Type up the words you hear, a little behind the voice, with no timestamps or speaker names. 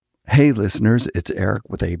Hey listeners, it's Eric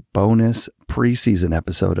with a bonus preseason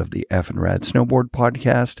episode of the FNRad Snowboard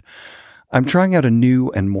Podcast. I'm trying out a new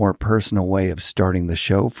and more personal way of starting the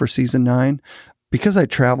show for Season 9. Because I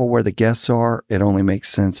travel where the guests are, it only makes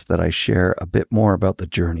sense that I share a bit more about the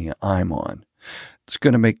journey I'm on. It's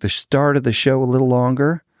going to make the start of the show a little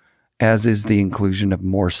longer, as is the inclusion of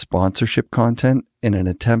more sponsorship content in an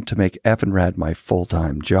attempt to make FNRad my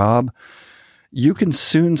full-time job. You can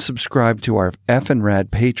soon subscribe to our FNRad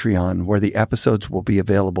Patreon, where the episodes will be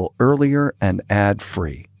available earlier and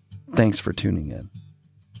ad-free. Thanks for tuning in.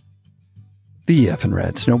 The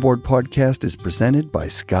FNRad Snowboard Podcast is presented by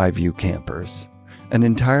Skyview Campers. An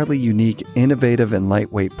entirely unique, innovative, and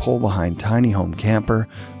lightweight pull-behind tiny home camper,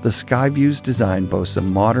 the Skyview's design boasts a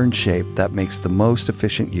modern shape that makes the most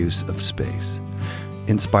efficient use of space.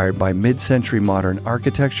 Inspired by mid-century modern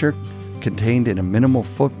architecture, contained in a minimal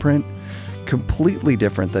footprint, completely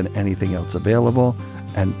different than anything else available,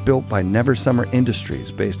 and built by Never Summer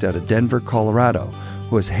Industries based out of Denver, Colorado,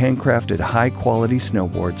 who has handcrafted high-quality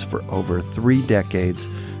snowboards for over 3 decades,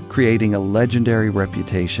 creating a legendary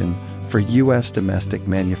reputation for U.S. domestic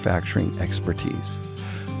manufacturing expertise.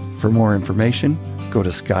 For more information, go to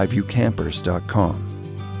skyviewcampers.com.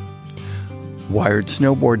 Wired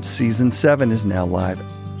Snowboards Season 7 is now live.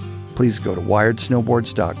 Please go to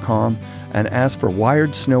wiredsnowboards.com and ask for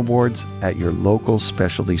Wired Snowboards at your local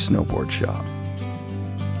specialty snowboard shop.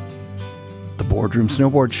 The Boardroom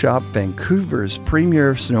Snowboard Shop, Vancouver's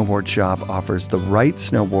premier snowboard shop, offers the right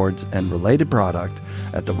snowboards and related product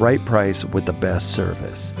at the right price with the best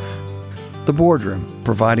service. The Boardroom,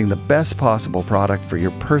 providing the best possible product for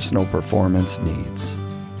your personal performance needs.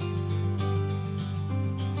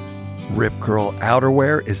 Rip Curl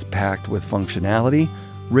outerwear is packed with functionality.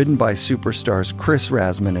 Ridden by superstars Chris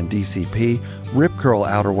Rasman and DCP, Rip Curl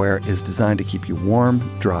outerwear is designed to keep you warm,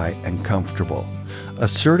 dry, and comfortable. A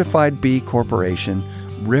certified B Corporation,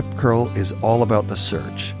 Rip Curl is all about the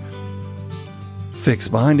search. Fixed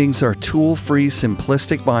bindings are tool-free,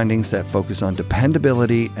 simplistic bindings that focus on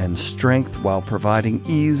dependability and strength while providing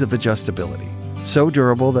ease of adjustability. So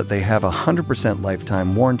durable that they have a 100%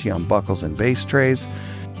 lifetime warranty on buckles and base trays.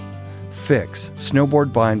 Fix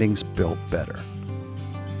snowboard bindings built better.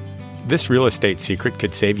 This real estate secret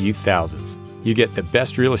could save you thousands. You get the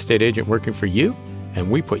best real estate agent working for you, and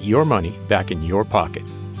we put your money back in your pocket.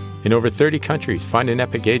 In over 30 countries, Find an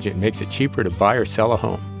Epic Agent makes it cheaper to buy or sell a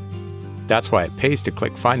home. That's why it pays to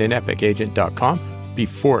click findanepicagent.com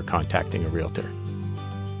before contacting a realtor.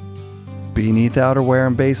 Beneath outerwear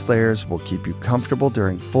and base layers will keep you comfortable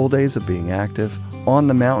during full days of being active, on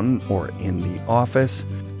the mountain, or in the office.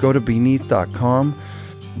 Go to beneath.com.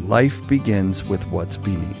 Life begins with what's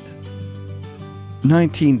beneath.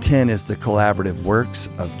 1910 is the collaborative works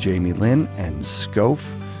of Jamie Lynn and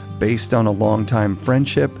Scof, based on a longtime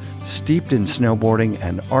friendship, steeped in snowboarding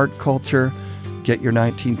and art culture. Get your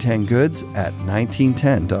 1910 goods at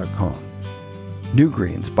 1910.com. New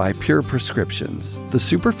Greens by Pure Prescriptions, the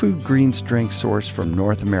superfood greens drink source from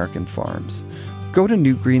North American farms. Go to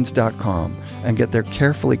newgreens.com and get their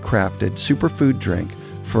carefully crafted superfood drink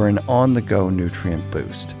for an on-the-go nutrient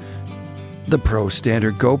boost. The Pro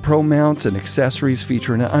Standard GoPro mounts and accessories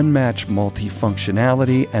feature an unmatched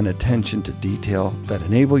multi-functionality and attention to detail that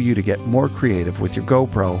enable you to get more creative with your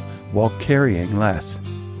GoPro while carrying less.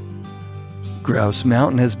 Grouse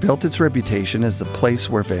Mountain has built its reputation as the place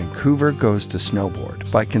where Vancouver goes to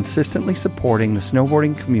snowboard by consistently supporting the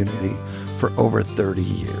snowboarding community for over 30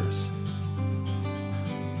 years.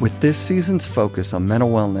 With this season's focus on mental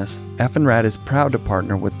wellness, FNRad is proud to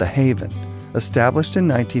partner with The Haven. Established in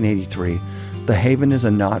 1983, The Haven is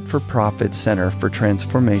a not-for-profit center for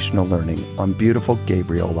transformational learning on beautiful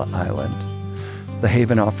Gabriola Island. The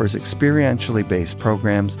Haven offers experientially based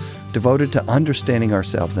programs devoted to understanding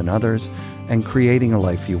ourselves and others and creating a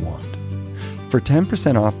life you want. For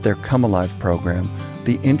 10% off their Come Alive program,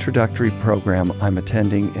 the introductory program I'm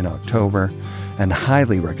attending in October, and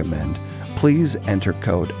highly recommend, please enter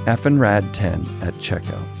code FNRAD10 at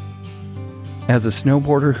checkout. As a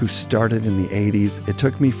snowboarder who started in the 80s, it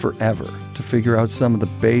took me forever to figure out some of the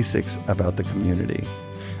basics about the community.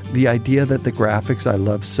 The idea that the graphics I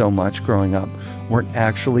loved so much growing up weren't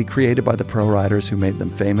actually created by the pro riders who made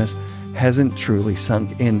them famous hasn't truly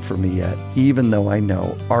sunk in for me yet, even though I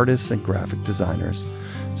know artists and graphic designers,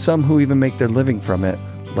 some who even make their living from it,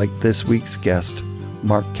 like this week's guest,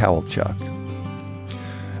 Mark Kowalchuk.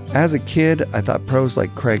 As a kid, I thought pros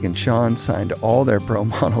like Craig and Sean signed all their pro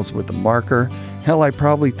models with a marker. Hell, I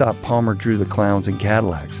probably thought Palmer drew the clowns in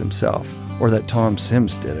Cadillacs himself, or that Tom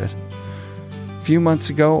Sims did it. A few months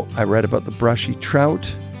ago, I read about the Brushy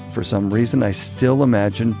Trout, For some reason, I still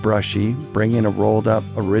imagine Brushy bringing a rolled up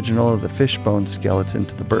original of the Fishbone skeleton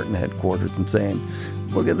to the Burton headquarters and saying,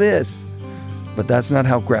 "Look at this." But that's not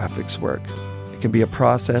how graphics work. It can be a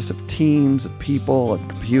process of teams, of people, of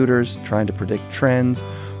computers trying to predict trends,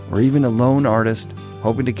 or even a lone artist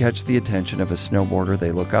hoping to catch the attention of a snowboarder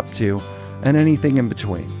they look up to, and anything in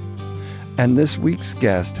between. And this week's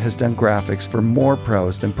guest has done graphics for more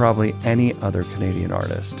pros than probably any other Canadian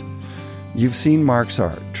artist. You've seen Mark's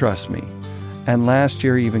art, trust me. And last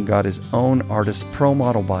year he even got his own artist pro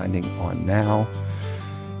model binding on Now.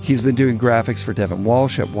 He's been doing graphics for Devin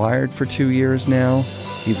Walsh at Wired for 2 years now.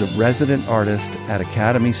 He's a resident artist at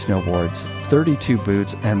Academy Snowboards, 32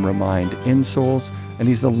 Boots, and Remind insoles, and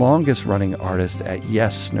he's the longest running artist at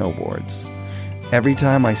Yes Snowboards. Every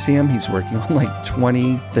time I see him, he's working on like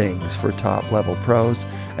 20 things for top level pros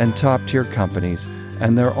and top tier companies,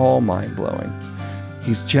 and they're all mind blowing.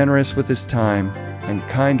 He's generous with his time and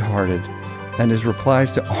kind-hearted, and his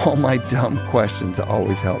replies to all my dumb questions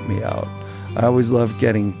always help me out. I always love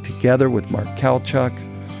getting together with Mark Kowalchuk,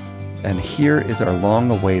 and here is our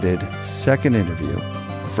long-awaited second interview.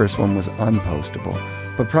 The first one was unpostable,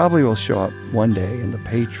 but probably will show up one day in the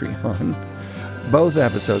Patreon. Both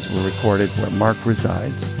episodes were recorded where Mark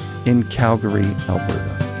resides, in Calgary,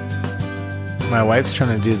 Alberta. My wife's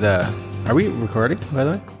trying to do the... Are we recording, by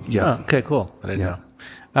the way? Yeah. Oh, okay, cool. I didn't know.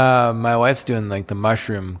 My wife's doing like the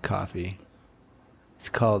mushroom coffee. It's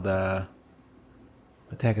called... what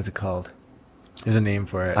the heck is it called? There's a name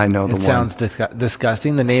for it. I know the one. It sounds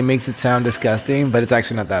disgusting. The name makes it sound disgusting, but it's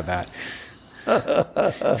actually not that bad.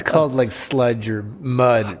 It's called like sludge or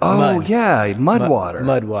mud. Oh, yeah, mud water.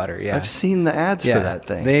 Mud water, yeah. I've seen the ads for that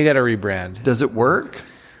thing. They got to rebrand. Does it work?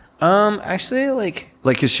 Actually, like...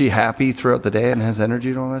 Like, is she happy throughout the day and has energy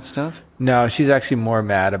and all that stuff? No, she's actually more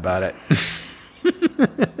mad about it.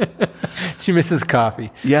 She misses coffee.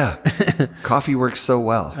 Yeah. Coffee works so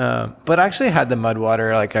well. But I actually had the mud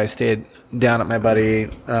water. Like, I stayed down at my buddy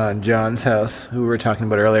John's house, who we were talking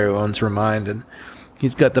about earlier, who owns Remind, and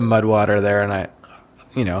he's got the mud water there, and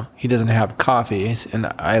he doesn't have coffee,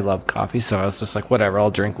 and I love coffee, so I was just like, whatever, I'll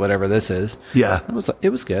drink whatever this is. Yeah. It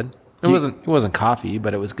was good. It wasn't coffee,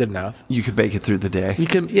 but it was good enough. You could make it through the day. You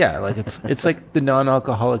can, yeah, like it's like the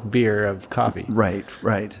non-alcoholic beer of coffee. Right.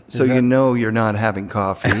 So you're not having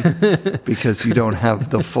coffee because you don't have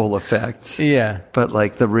the full effects. Yeah. But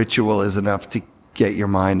like the ritual is enough to get your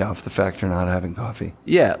mind off the fact you're not having coffee.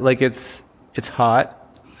 Yeah, like it's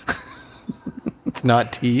hot. It's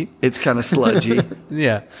not tea. It's kind of sludgy.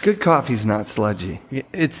 Yeah. Good coffee's not sludgy.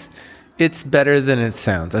 It's better than it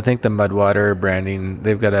sounds. I think the Mudwater branding,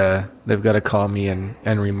 they've got to call me and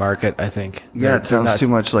remark it, I think. Yeah, it sounds too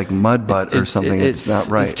much like mud butt or something. It's not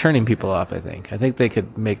right. It's turning people off, I think. I think they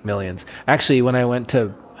could make millions. Actually, when I went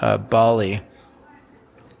to Bali,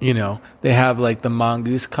 they have like the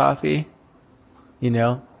mongoose coffee,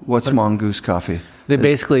 What's mongoose coffee? They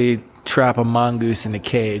basically trap a mongoose in a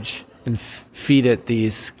cage and feed it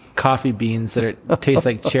these coffee beans that taste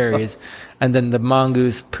like cherries, and then the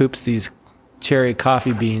mongoose poops these cherry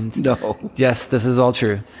coffee beans. No. Yes, this is all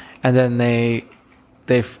true. And then they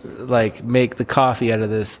like make the coffee out of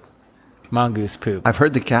this mongoose poop. I've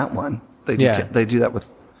heard the cat one. They do that with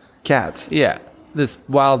cats. Yeah, this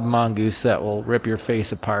wild mongoose that will rip your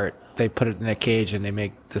face apart. They put it in a cage and they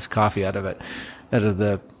make this coffee out of it, out of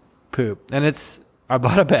the poop. And I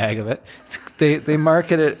bought a bag of it. They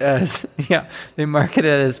market it as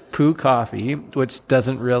poo coffee, which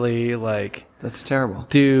doesn't really That's terrible.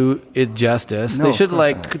 do it justice. No, they should of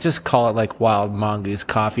course not. just call it like wild mongoose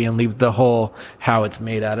coffee and leave the whole how it's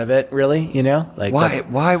made out of it. Really,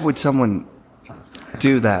 Why would someone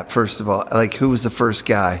do that? First of all, like who was the first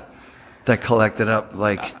guy that collected up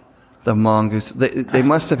like the mongoose? They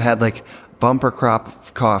must have had like bumper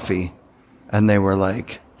crop coffee, and they were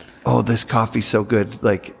like, oh, this coffee's so good.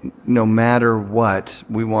 Like, no matter what,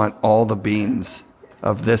 we want all the beans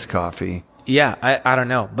of this coffee. Yeah, I don't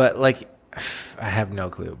know, but like, I have no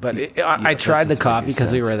clue. But I tried the coffee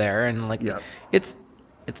because we were there, and it's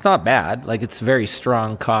not bad. Like, it's very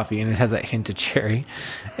strong coffee, and it has that hint of cherry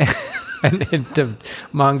and hint of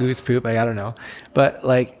mongoose poop. I don't know, but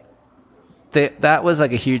like. That was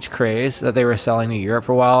like a huge craze that they were selling to Europe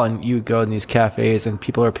for a while, and you go in these cafes and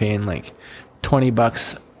people are paying like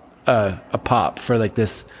 $20 a pop for like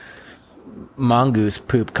this mongoose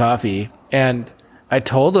poop coffee. And I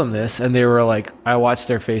told them this, and they were like, I watched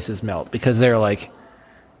their faces melt because they're like,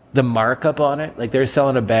 the markup on it, like they're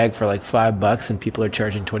selling a bag for like $5 and people are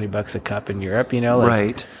charging $20 a cup in Europe,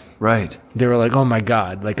 Right. They were like, oh my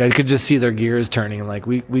God, like I could just see their gears turning. Like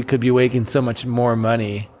we could be making so much more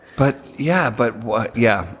money. But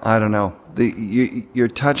I don't know. You're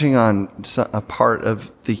touching on a part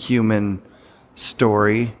of the human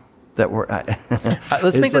story that we're at.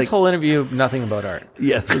 Let's make this whole interview nothing about art.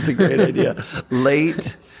 Yes, that's a great idea.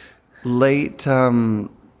 Late,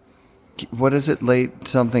 what is it? Late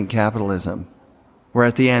something capitalism. We're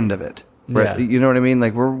at the end of it. You know what I mean?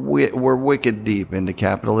 Like we're wicked deep into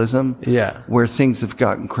capitalism. Yeah. Where things have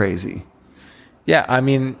gotten crazy. Yeah, I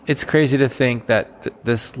mean, it's crazy to think that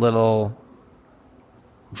this little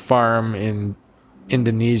farm in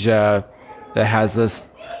Indonesia that has this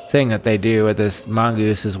thing that they do with this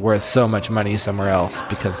mongoose is worth so much money somewhere else,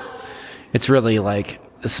 because it's really like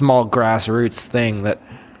a small grassroots thing that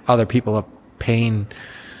other people are paying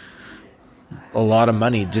a lot of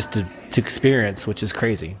money just to experience, which is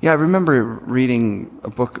crazy. Yeah, I remember reading a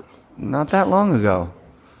book not that long ago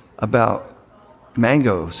about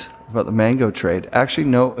mangoes, about the mango trade. Actually,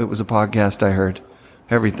 no, it was a podcast I heard.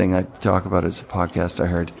 Everything I talk about is a podcast I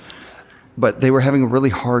heard. But they were having a really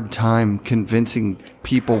hard time convincing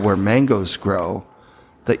people where mangoes grow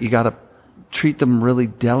that you got to treat them really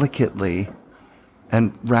delicately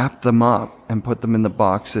and wrap them up and put them in the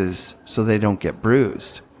boxes so they don't get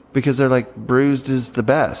bruised. Because they're like, bruised is the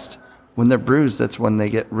best. When they're bruised, that's when they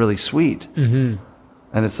get really sweet. Mm-hmm.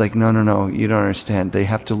 And it's like, no, you don't understand. They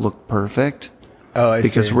have to look perfect. Oh, I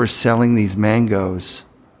because see. We're selling these mangoes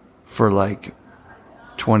for like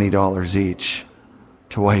 $20 each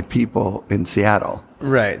to white people in Seattle.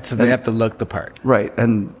 Right, so they have to look the part. Right,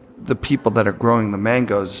 and the people that are growing the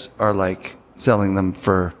mangoes are like selling them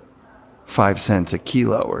for 5 cents a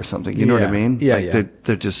kilo or something. You know what I mean? Yeah, like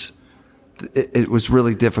they're just... It was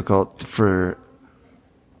really difficult for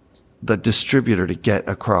the distributor to get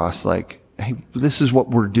across, like, hey, this is what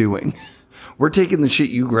we're doing. We're taking the shit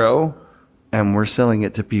you grow and we're selling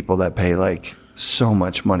it to people that pay like so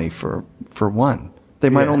much money for one. They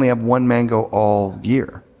might only have one mango all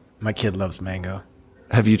year. My kid loves mango.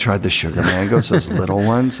 Have you tried the sugar mangoes, those little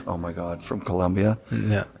ones? Oh my God, from Colombia?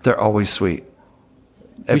 Yeah. They're always sweet.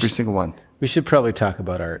 Every single one. We should probably talk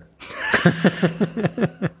about art.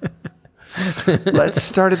 Let's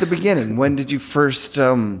start at the beginning. When did you first,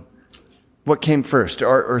 what came first,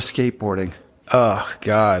 art or skateboarding? Oh,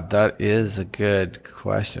 God, that is a good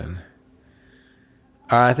question.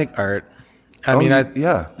 I think art. I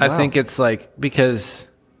think it's like, because,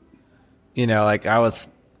 you know, like I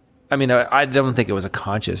don't think it was a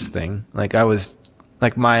conscious thing. Like I was,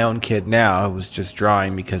 like my own kid now, I was just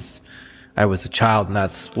drawing because I was a child and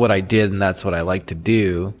that's what I did and that's what I like to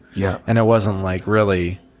do. Yeah. And it wasn't like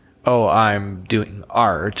really, oh, I'm doing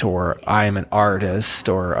art or I'm an artist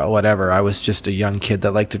or whatever. I was just a young kid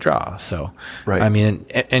that liked to draw. So, right. I mean,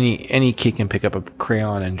 any kid can pick up a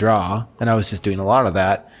crayon and draw. And I was just doing a lot of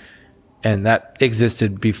that. And that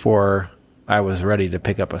existed before I was ready to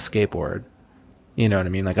pick up a skateboard. You know what I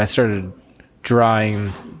mean? Like I started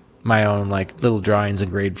drawing my own like little drawings in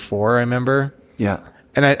grade 4, I remember. Yeah.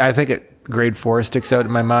 And I think grade 4 sticks out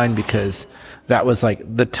in my mind because that was like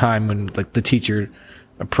the time when like the teacher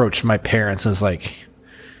approached my parents and was like,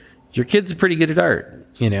 your kid's pretty good at art,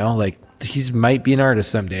 you know, like he might be an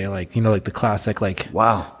artist someday. Like, you know, like the classic, like,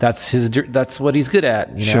 wow, that's what he's good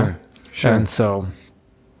at, you know? Sure. And so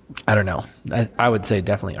I don't know. I would say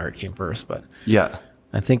definitely art came first, but yeah,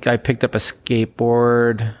 I think I picked up a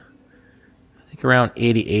skateboard, I think around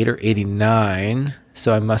 88 or 89.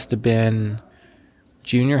 So I must have been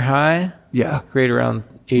junior high. Yeah. Grade around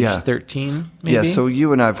age 13, maybe. Yeah, so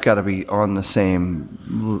you and I've got to be on the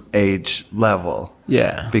same age level.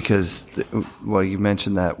 Yeah. Because, you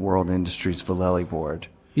mentioned that World Industries Vallely board.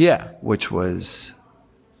 Yeah. Which was...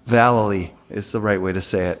 Vallely is the right way to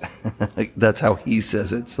say it. That's how he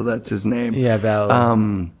says it, so that's his name. Yeah,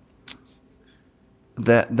 Vallely.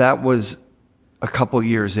 That was a couple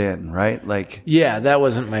years in, right? Like, yeah, that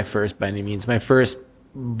wasn't my first by any means. My first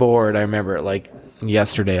board, I remember it like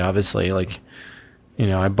yesterday, obviously. Like, you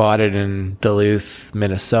know, I bought it in Duluth,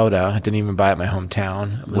 Minnesota. I didn't even buy it in my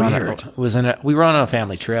hometown. We were on a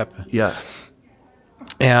family trip. Yeah.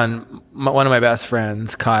 And one of my best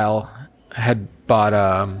friends, Kyle, had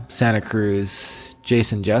bought Santa Cruz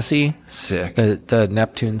Jason Jesse. Sick. The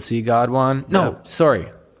Neptune Sea God one. No, sorry.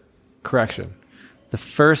 Correction. The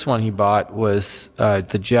first one he bought was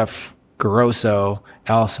the Jeff Grosso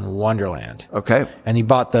Alice in Wonderland. Okay. And he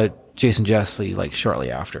bought the Jason Jesse like shortly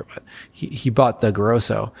after, but he bought the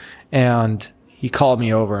Grosso. And he called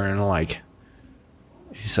me over and like,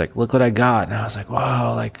 he's like, look what I got. And I was like,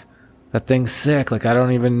 wow, like that thing's sick. Like I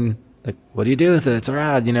don't even... Like, what do you do with it? It's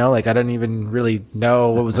rad, you know? Like, I didn't even really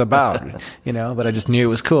know what it was about, you know? But I just knew it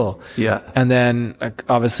was cool. Yeah. And then I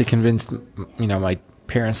obviously convinced, you know, my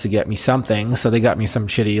parents to get me something. So they got me some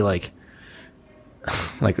shitty, like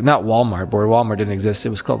not Walmart board. Walmart didn't exist. It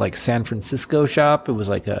was called like San Francisco shop. It was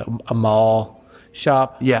like a mall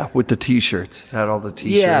shop. Yeah, with the T-shirts. Had all the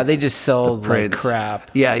T-shirts. Yeah, they just sold like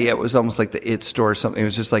crap. Yeah, it was almost like the It store or something. It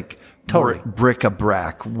was just like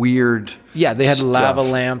bric-a-brac, weird. Yeah, they had stuff. lava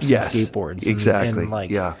lamps and Yes, skateboards. Exactly. And like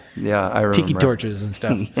yeah, I remember. tiki torches and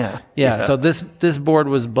stuff. Yeah. So this board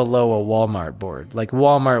was below a Walmart board. Like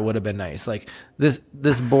Walmart would have been nice. Like this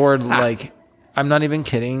board, like I'm not even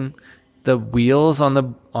kidding. The wheels on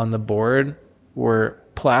the board were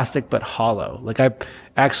plastic but hollow. Like I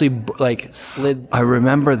actually like slid. I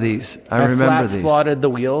remember these. I remember these. Spotted the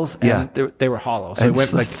wheels, and they were hollow. So and it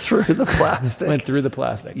went like through the plastic. Went through the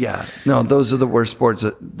plastic. Yeah. No, those are the worst boards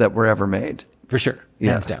that were ever made. For sure.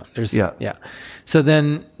 Hands down. Yeah. So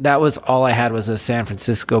then that was all I had was a San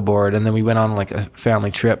Francisco board. And then we went on like a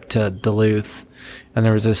family trip to Duluth, and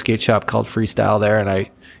there was a skate shop called Freestyle there. And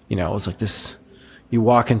I, it was like this, you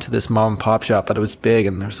walk into this mom and pop shop, but it was big.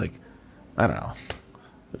 And there's like, I don't know.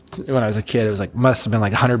 When I was a kid, it was like, must have been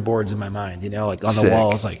like 100 boards in my mind, like on the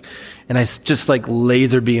walls. Like, and I just like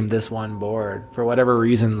laser beamed this one board for whatever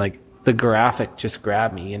reason. Like the graphic just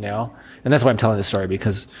grabbed me, and that's why I'm telling this story,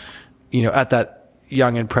 because at that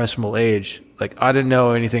young impressionable age, like I didn't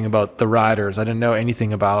know anything about the riders. I didn't know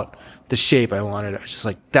anything about the shape I wanted. I was just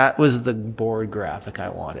like, that was the board graphic I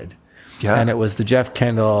wanted. Yeah. And it was the Jeff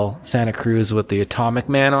Kendall Santa Cruz with the Atomic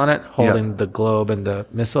Man on it, holding the globe and the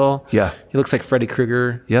missile. Yeah. He looks like Freddy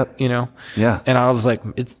Krueger. Yep. Yeah. And I was like,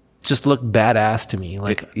 it just looked badass to me.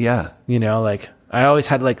 Like, like I always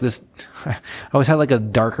had like this, I always had like a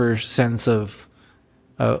darker sense of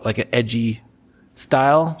like an edgy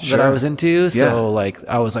style that I was into. So like,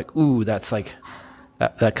 I was like, ooh, that's like,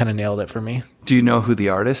 that kind of nailed it for me. Do you know who the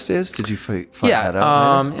artist is? Did you find that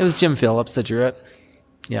out later? It was Jim Phillips that drew it.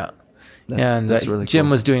 Yeah. That's really Jim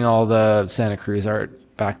cool. was doing all the Santa Cruz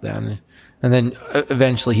art back then. And then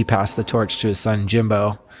eventually he passed the torch to his son,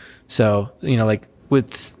 Jimbo. So, like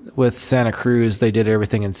with Santa Cruz, they did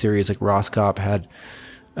everything in series. Like Roscop had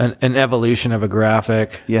an evolution of a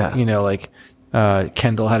graphic. Yeah. Like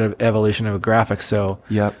Kendall had an evolution of a graphic. So,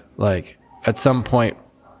 like at some point,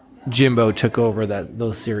 Jimbo took over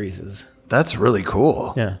those series. That's really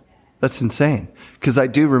cool. Yeah. That's insane. Because I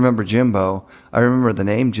do remember Jimbo. I remember the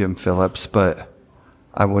name Jim Phillips, but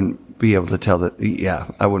I wouldn't be able to tell that. Yeah,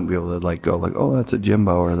 I wouldn't be able to like go like, oh, that's a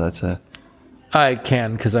Jimbo or that's a. I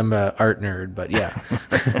can because I'm an art nerd, but yeah.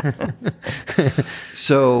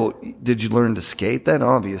 So, did you learn to skate then?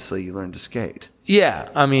 Obviously, you learned to skate. Yeah,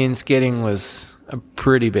 I mean, skating was a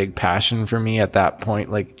pretty big passion for me at that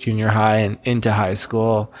point, like junior high and into high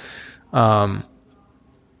school.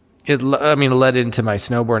 It led into my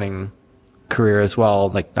snowboarding career as well.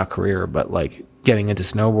 Like not career, but like getting into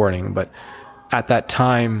snowboarding. But at that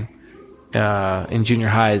time, in junior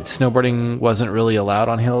high, snowboarding wasn't really allowed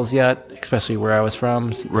on hills yet, especially where I was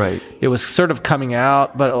from. Right. It was sort of coming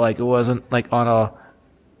out, but like it wasn't like on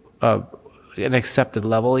an accepted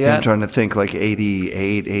level yet. I'm trying to think like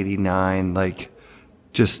 88, 89, like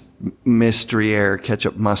just mystery air,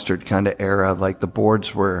 ketchup mustard kind of era. Like the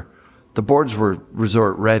boards were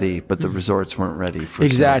resort ready, but the resorts weren't ready for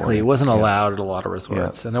exactly. snowboarding. It wasn't allowed at a lot of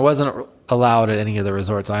resorts, and it wasn't allowed at any of the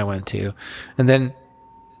resorts I went to. And then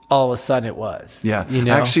all of a sudden, it was. Yeah,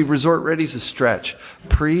 actually, resort ready is a stretch.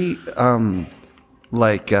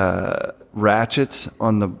 Ratchets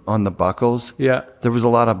on the buckles. Yeah, there was a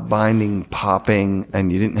lot of binding, popping,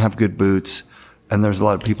 and you didn't have good boots, and there's a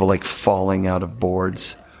lot of people like falling out of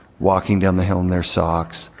boards, walking down the hill in their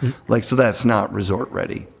socks. Like, so that's not resort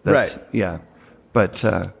ready. That's, right. Yeah. But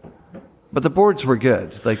the boards were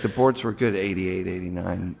good. Like the boards were good 88,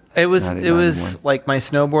 89. It was like my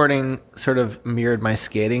snowboarding sort of mirrored my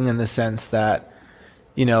skating in the sense that,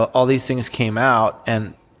 all these things came out,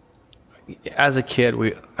 and as a kid,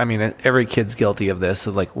 every kid's guilty of this,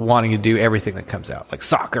 of like wanting to do everything that comes out. Like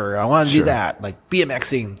soccer, I want to do that. Like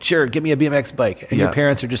BMXing, sure, give me a BMX bike. And your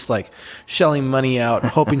parents are just like shelling money out,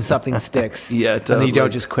 hoping something sticks. Yeah, totally. And you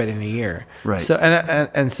don't just quit in a year. Right. So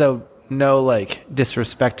and so no like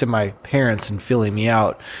disrespect to my parents and feeling me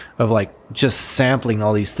out of like just sampling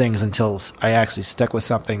all these things until I actually stuck with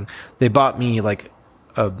something. They bought me like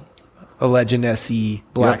a Legend SE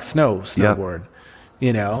black snowboard.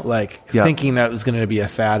 Thinking that it was going to be a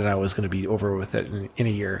fad and I was going to be over with it in a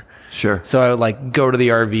year. Sure. So I would like go to the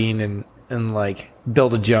RV and like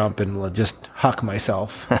build a jump and just huck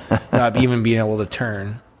myself, not even being able to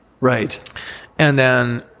turn. Right. And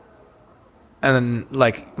then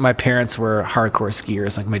like my parents were hardcore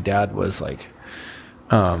skiers. Like my dad was like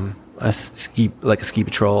a ski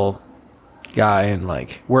patrol guy and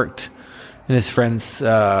like worked in his friend's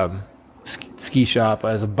ski shop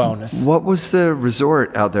as a bonus. What was the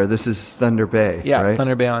resort out there? This is Thunder Bay, Yeah, right?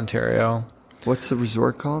 Thunder Bay, Ontario. What's the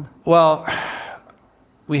resort called? Well,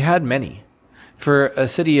 we had many. For a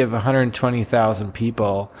city of 120,000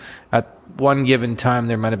 people, at one given time,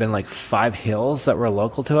 there might have been like 5 hills that were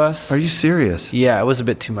local to us. Are you serious? Yeah, it was a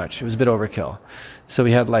bit too much. It was a bit overkill. So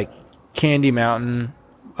we had like Candy Mountain,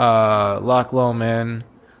 Loch Lomond,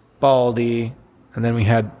 Baldy, and then we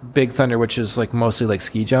had Big Thunder, which is like mostly like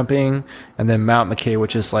ski jumping, and then Mount McKay,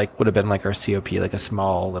 which is like would have been like our COP, like a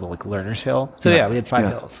small little like learner's hill. So yeah we had 5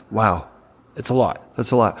 hills. Wow. It's a lot.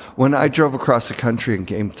 That's a lot. When I drove across the country and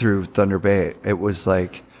came through Thunder Bay, it was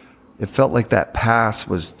like, it felt like that pass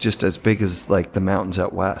was just as big as like the mountains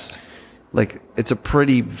out west. Like it's a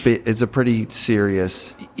pretty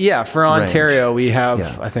serious. Yeah, for Ontario, range. we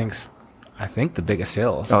have I think the biggest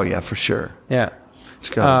hills. Oh yeah, for sure. Yeah. It's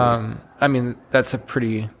gotta be. I mean, that's a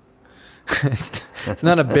pretty. It's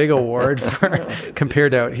not a big award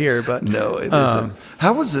compared to out here, but no, it isn't.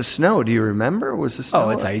 How was the snow? Do you remember? Was the snow? Oh,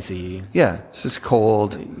 it's icy. Yeah, it's just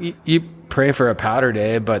cold. You pray for a powder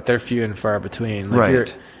day, but they're few and far between. Like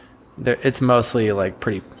right. It's mostly like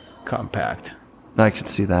pretty compact. I could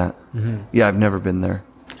see that. Mm-hmm. Yeah, I've never been there.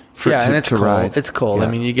 And it's cold. Ride. It's cold. Yeah. I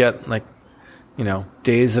mean, you get like,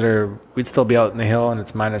 days that we'd still be out in the hill and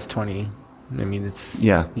it's minus 20. I mean,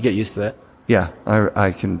 you get used to that. Yeah,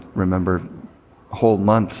 I can remember whole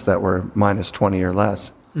months that were minus 20 or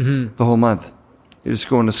less. Mm-hmm. The whole month. You're just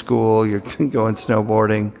going to school, you're going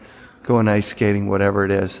snowboarding, going ice skating, whatever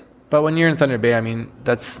it is. But when you're in Thunder Bay, I mean,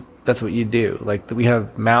 that's what you do. Like we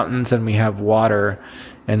have mountains and we have water,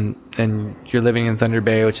 and you're living in Thunder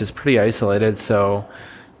Bay, which is pretty isolated. So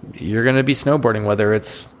you're going to be snowboarding, whether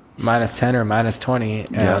it's minus 10 or minus 20.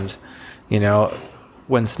 And,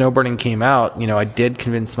 when snowboarding came out, I did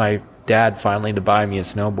convince my dad finally to buy me a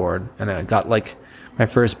snowboard. And I got like, my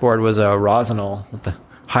first board was a Rosinal with the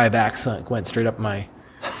high back, so it went straight up my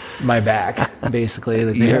back, basically.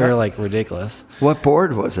 They were like ridiculous. What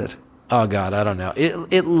board was it? Oh God, I don't know.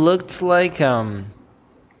 It looked like it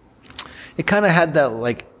kind of had that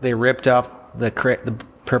like they ripped off the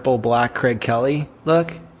purple black Craig Kelly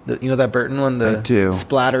look. That Burton one, the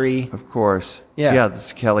splattery. Of course. Yeah,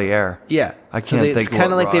 this Kelly Air. Yeah, I can't think. It's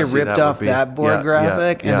kind of like they ripped off that board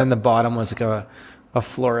graphic, yeah. And then the bottom was like a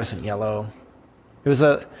fluorescent yellow. It was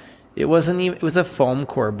a foam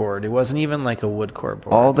core board. It wasn't even like a wood core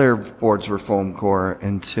board. All their boards were foam core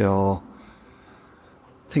until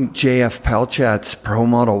I think JF Pelchat's Pro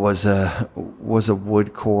Model was a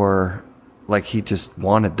wood core. Like he just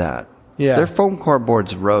wanted that. Yeah, their foam core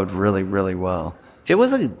boards rode really, really well. It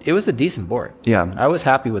was a decent board. Yeah, I was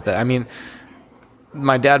happy with it. I mean,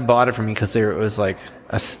 my dad bought it for me because it was like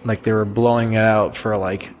they were blowing it out for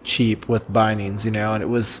like cheap with bindings, and it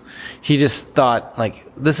was, he just thought like,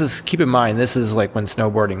 keep in mind, this is like when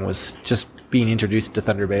snowboarding was just being introduced to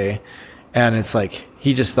Thunder Bay, and it's like,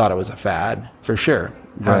 he just thought it was a fad for sure.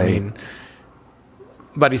 Right. I mean,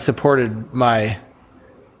 but he supported my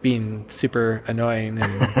being super annoying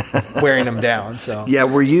and wearing them down. So yeah,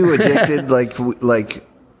 were you addicted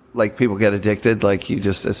like people get addicted? Like you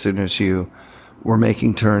just, as soon as you were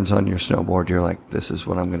making turns on your snowboard, you're like, this is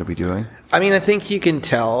what I'm going to be doing? I mean, I think you can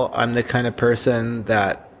tell I'm the kind of person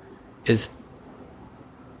that is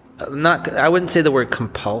not, I wouldn't say the word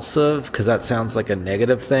compulsive because that sounds like a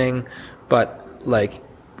negative thing, but like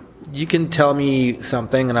you can tell me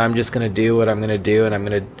something and I'm just going to do what I'm going to do, and I'm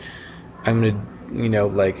going to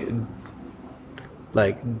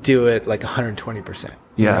like do it like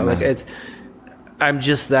 120%. I'm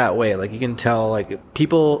just that way. Like you can tell, like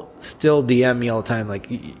people still DM me all the time.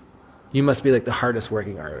 Like you must be like the hardest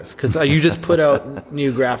working artist because you just put out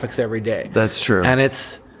new graphics every day. That's true. And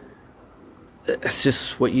it's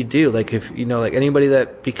just what you do. Like if like anybody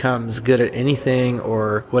that becomes good at anything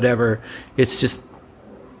or whatever, it's just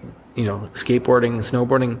skateboarding,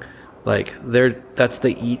 snowboarding. Like that's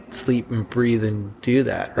the eat, sleep, and breathe and do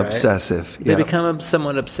that. Right? Obsessive. They become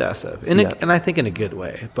somewhat obsessive, and I think in a good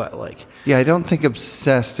way. But like, yeah, I don't think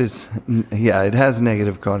obsessed is. Yeah, it has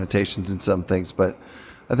negative connotations in some things, but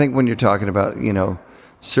I think when you're talking about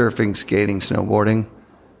surfing, skating, snowboarding,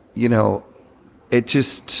 it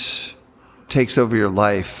just takes over your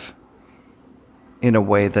life in a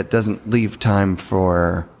way that doesn't leave time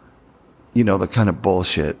for the kind of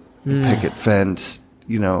bullshit, picket fence,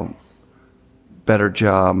 better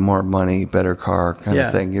job, more money, better car kind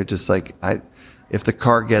of thing. You're just like, if the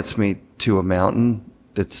car gets me to a mountain,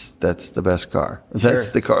 that's the best car. Sure. That's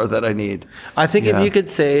the car that I need. I think if you could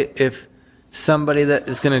say, if somebody that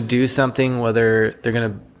is going to do something, whether they're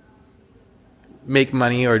going to make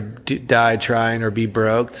money or die trying or be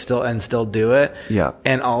broke still do it. Yeah.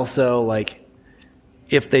 And also, like,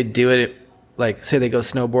 if they do it, like, say they go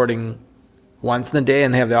snowboarding once in the day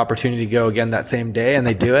and they have the opportunity to go again that same day and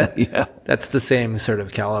they do it. Yeah. That's the same sort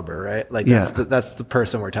of caliber, right? Like, that's the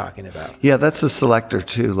person we're talking about. Yeah, that's the selector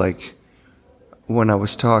too. Like, when I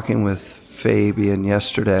was talking with Fabian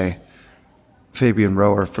yesterday, Fabian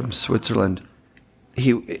Rower from Switzerland,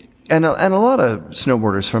 and a lot of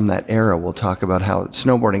snowboarders from that era will talk about how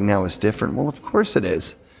snowboarding now is different. Well, of course it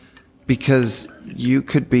is, because you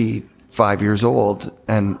could be 5 years old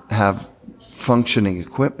and have functioning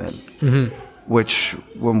equipment, which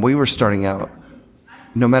when we were starting out,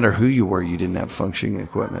 no matter who you were, you didn't have functioning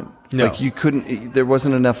equipment. No. Like, you couldn't, there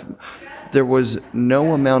wasn't enough, there was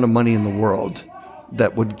no amount of money in the world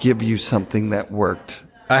that would give you something that worked.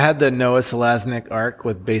 I had the Noah Selaznick arc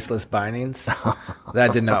with baseless bindings.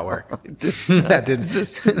 That did not work. That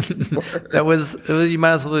didn't work. It was, you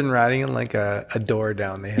might as well have been riding in like a door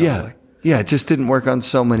down the hill. Yeah. Like. Yeah, it just didn't work on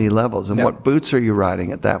so many levels. And Yep. what boots are you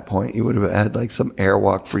riding at that point? You would have had like some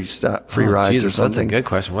Airwalk free rides Jesus, or something. That's a good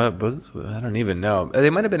question. What boots? I don't even know.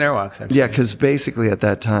 They might have been Airwalks, actually. Yeah, because basically at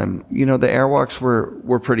that time, the Airwalks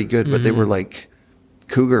were pretty good, but they were like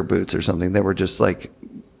Cougar boots or something. They were just like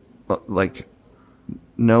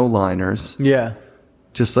no liners. Yeah.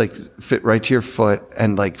 Just like fit right to your foot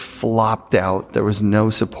and like flopped out. There was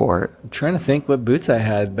no support. I'm trying to think what boots I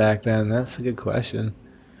had back then. That's a good question.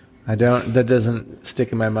 That doesn't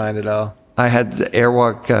stick in my mind at all. I had the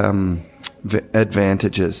Airwalk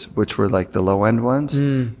Advantages, which were like the low end ones,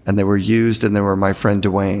 and they were used, and they were my friend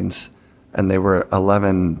Dwayne's, and they were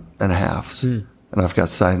 11 and a halves, and I've got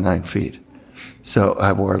size 9 feet. So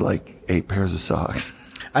I wore like 8 pairs of socks.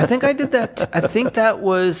 I think I did that. I think that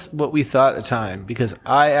was what we thought at the time, because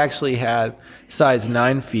I actually had size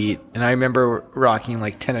 9 feet, and I remember rocking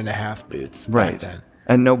like 10 and a half boots back then.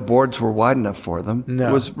 And no boards were wide enough for them. No.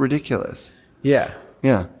 It was ridiculous. Yeah.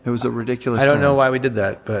 Yeah, it was a ridiculous I don't time. know why we did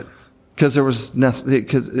that, but... Because there was nothing,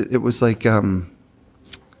 because it was like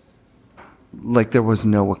there was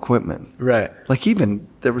no equipment. Right. Like, even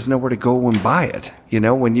there was nowhere to go and buy it.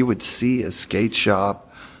 When you would see a skate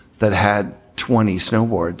shop that had 20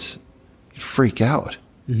 snowboards, you'd freak out.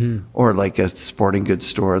 Mm-hmm. Or like a sporting goods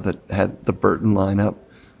store that had the Burton lineup,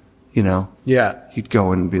 Yeah. You'd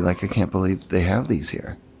go and be like, I can't believe they have these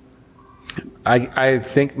here. I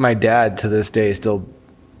think my dad to this day still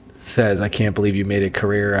says, I can't believe you made a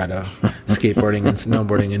career out of skateboarding and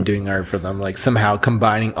snowboarding and doing art for them. Like, somehow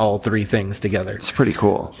combining all three things together. It's pretty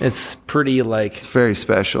cool. It's pretty like... It's very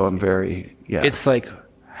special and very, yeah. It's like,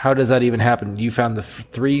 how does that even happen? You found the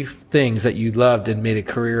three things that you loved and made a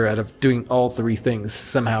career out of doing all three thsee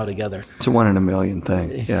somehow together. It's a 1 in a million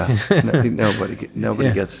thing. Yeah.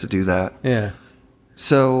 Nobody gets to do that. Yeah.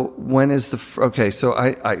 So when is so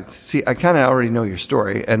I see, I kind of already know your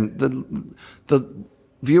story, and the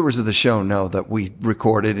viewers of the show know that we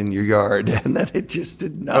recorded in your yard and that it just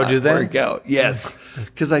did not work out. Yes.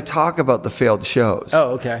 Because I talk about the failed shows.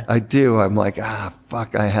 Oh, okay. I do. I'm like,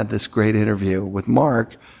 fuck, I had this great interview with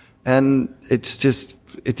Mark, and it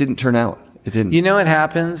didn't turn out. It didn't. It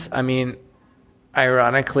happens. I mean,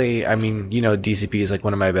 ironically, DCP is like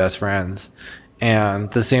one of my best friends, and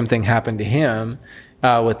the same thing happened to him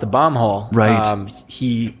with the bomb hole. Right.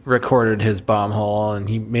 He recorded his bomb hole, and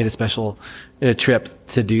he made a special trip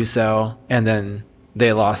to do so, and then they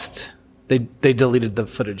deleted the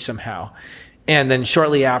footage somehow. And then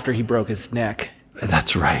shortly after, he broke his neck.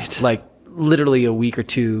 That's right. Like literally a week or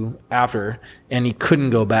two after, and he couldn't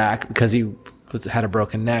go back because he had a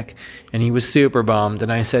broken neck, and he was super bummed.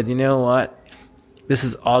 And I said, you know what? This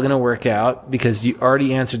is all going to work out because you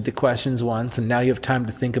already answered the questions once, and now you have time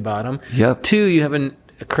to think about them. Yep. 2, you have a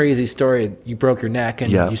crazy story. You broke your neck and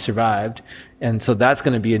Yep. you survived. And so that's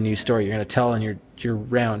going to be a new story you're going to tell in your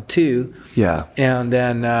round 2. Yeah. And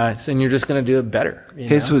then and you're just going to do it better.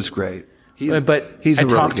 His was great. He's a I really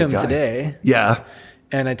talked to good him guy. today. Yeah.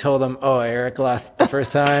 And I told him, Eric lost the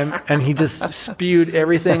first time. And he just spewed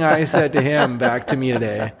everything I said to him back to me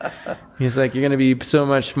today. He's like, you're going to be so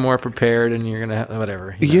much more prepared, and you're going to,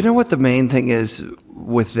 whatever. You know what the main thing is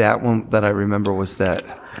with that one that I remember was that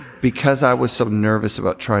because I was so nervous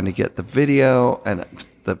about trying to get the video and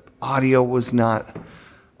the audio was not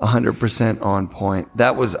 100% on point,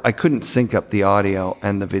 I couldn't sync up the audio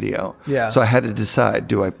and the video. Yeah. So I had to decide,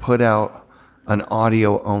 do I put out an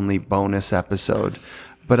audio only bonus episode?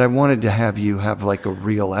 But I wanted to have you have like a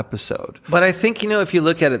real episode. But I think, if you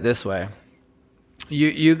look at it this way,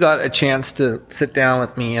 you got a chance to sit down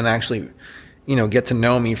with me and actually, get to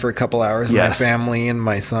know me for a couple hours, Yes. my family and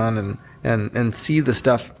my son, and see the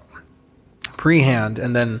stuff pre-hand.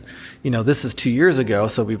 And then, this is 2 years ago.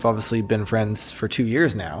 So we've obviously been friends for 2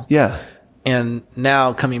 years now. Yeah. And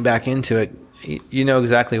now coming back into it, you know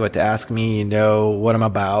exactly what to ask me. You know what I'm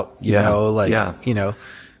about.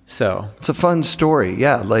 So it's a fun story.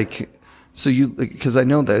 Yeah. Because I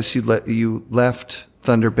know this, you left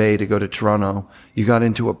Thunder Bay to go to Toronto. You got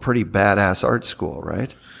into a pretty badass art school,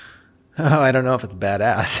 right? Oh, I don't know if it's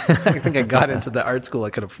badass. I think I got into the art school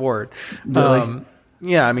I could afford. Really?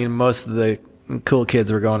 Yeah. I mean, most of the cool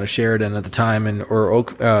kids were going to Sheridan at the time, or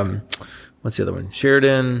Oak. What's the other one?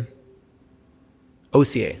 Sheridan,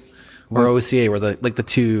 OCA, or OCA were the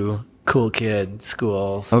two cool kid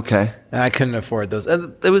schools. Okay. And I couldn't afford those.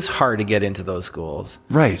 It was hard to get into those schools.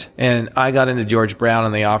 Right. And I got into George Brown,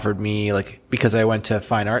 and they offered me, because I went to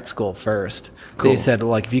fine art school first. Cool. They said,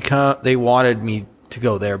 if you come, they wanted me to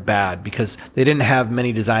go there bad because they didn't have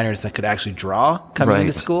many designers that could actually draw coming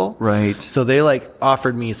into school. Right. So they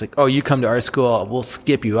offered me, it's oh, you come to our school, we'll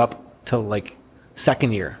skip you up till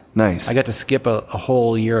second year. Nice. I got to skip a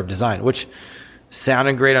whole year of design, which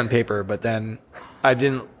sounded great on paper, but then I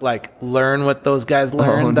didn't learn what those guys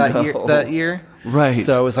learned that year. Right.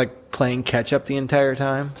 So it was playing catch up the entire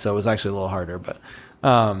time. So it was actually a little harder, but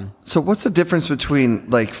so what's the difference between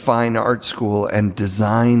fine art school and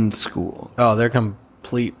design school? Oh, they're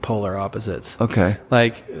complete polar opposites. Okay.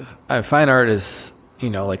 Fine art is,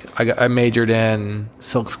 I majored in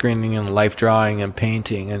silk screening and life drawing and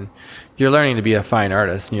painting, and you're learning to be a fine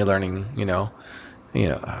artist, and you're learning,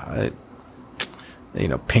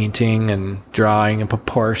 painting and drawing and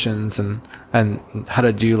proportions and how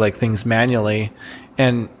to do things manually.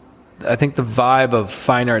 And I think the vibe of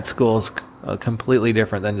fine art school is completely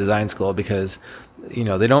different than design school because,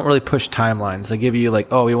 they don't really push timelines. They give you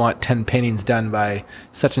we want 10 paintings done by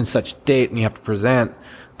such and such date and you have to present.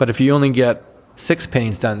 But if you only get 6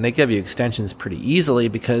 paintings done, they give you extensions pretty easily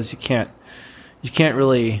because you can't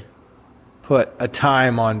really put a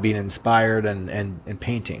time on being inspired and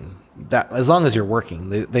painting. That as long as you're working,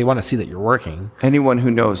 they want to see that you're working. Anyone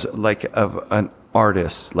who knows of an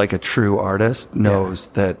artist, a true artist, knows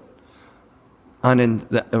that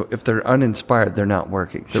if they're uninspired, they're not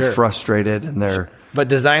working. They're frustrated and they're. But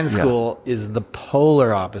design school is the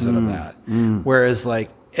polar opposite of that. Whereas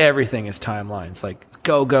everything is timelines.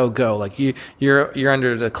 Go go go. You're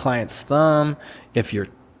under the client's thumb. If you're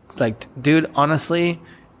dude, honestly,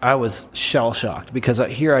 I was shell shocked because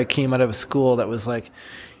here I came out of a school that was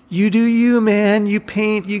you do you, man. You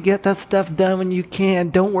paint, you get that stuff done when you can.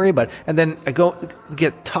 Don't worry about it. And then I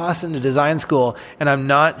get tossed into design school, and I'm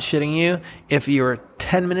not shitting you. If you're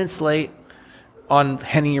 10 minutes late on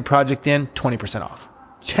handing your project in, 20% off.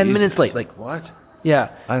 10 minutes late. What?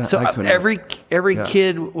 Yeah. Every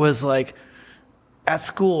kid was at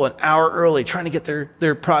school an hour early trying to get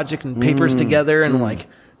their project and papers together and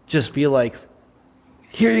just be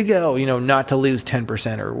here you go, not to lose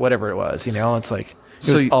 10% or whatever it was, it's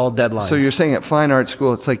it was all deadlines. So you're saying at fine art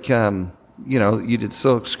school, it's you did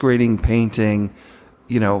silk screening, painting,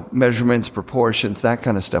 measurements, proportions, that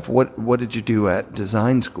kind of stuff. What did you do at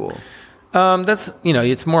design school? That's,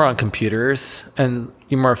 it's more on computers and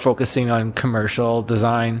you're more focusing on commercial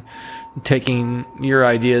design, taking your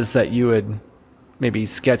ideas that you would maybe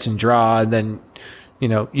sketch and draw and then,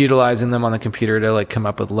 utilizing them on the computer to come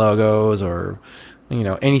up with logos or,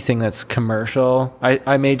 anything that's commercial.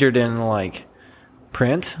 I majored in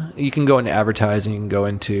print. You can go into advertising, you can go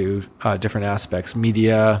into different aspects,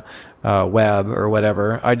 media, web, or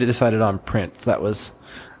whatever. I decided on print. That was,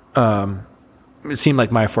 it seemed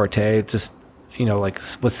like my forte, just,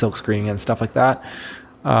 with silk screening and stuff like that.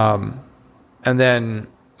 And then,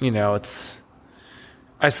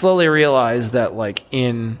 I slowly realized that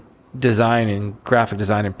in design and graphic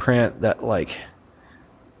design and print that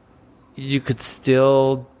you could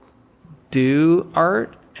still do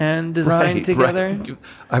art and design together. Right.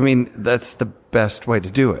 I mean, that's the best way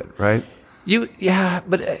to do it, right?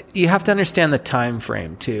 But you have to understand the time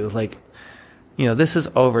frame too. This is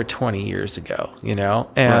over 20 years ago,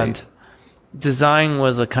 and design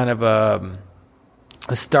was a kind of a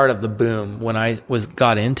start of the boom when I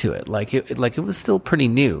got into it. It was still pretty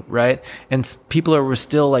new, right? And people were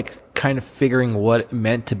still kind of figuring what it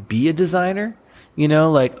meant to be a designer.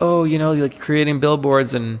 Creating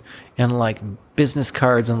billboards and business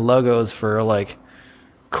cards and logos for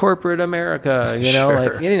corporate America,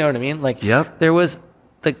 Sure. You know what I mean? Yep. There was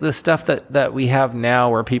the stuff that we have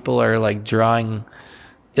now where people are drawing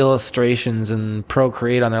illustrations and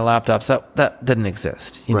Procreate on their laptops. That didn't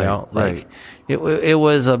exist, you know? Right. It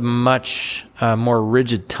was a much more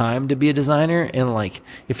rigid time to be a designer. And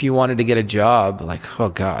if you wanted to get a job, oh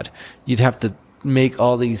God, you'd have to make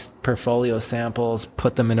all these portfolio samples,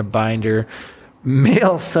 put them in a binder,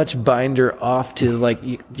 mail such binder off to like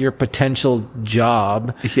your potential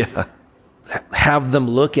job. Yeah. Have them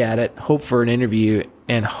look at it, hope for an interview,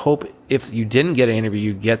 and hope if you didn't get an interview,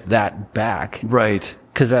 you get that back. Right.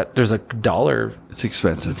 Because there's $1. It's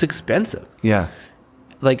expensive. It's expensive. Yeah.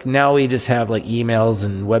 Like now we just have like emails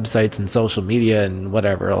and websites and social media and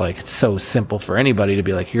whatever. Like it's so simple for anybody to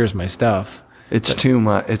be like, here's my stuff. It's too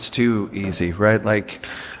much. It's too easy, right? Like,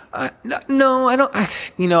 no, I don't.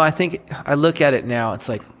 I think I look at it now. It's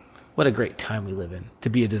like, what a great time we live in to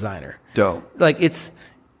be a designer. Dope. Like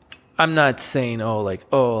I'm not saying,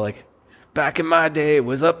 like back in my day it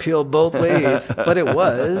was uphill both ways, but it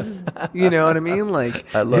was, you know what I mean? Like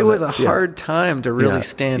it was a hard time to really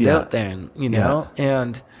stand out there,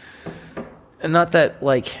 and not that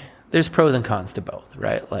like there's pros and cons to both,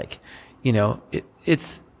 right? Like,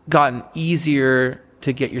 it's gotten easier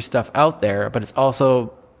to get your stuff out there, but it's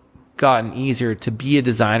also gotten easier to be a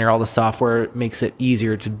designer. All the software makes it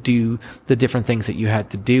easier to do the different things that you had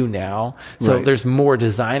to do now. So there's more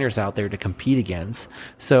designers out there to compete against.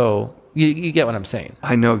 So you get what I'm saying.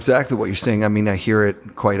 I know exactly what you're saying. I mean, I hear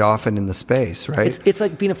it quite often in the space, right? It's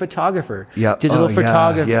like being a photographer. Yeah. Digital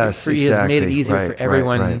photography yes, has made it easier for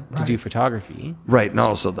everyone to do right. photography. Right. And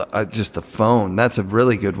also just the phone. That's a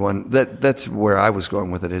really good one. That's where I was going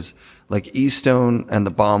with it, is like Eastone and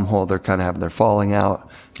the Bomb Hole, they're kind of having their falling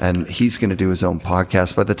out, and he's going to do his own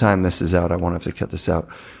podcast. By the time this is out, I won't have to cut this out.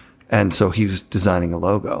 And so he was designing a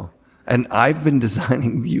logo. And I've been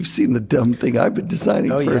designing, you've seen the dumb thing I've been designing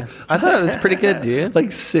for. Yeah. I thought it was pretty good, dude.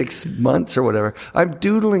 Like 6 months or whatever. I'm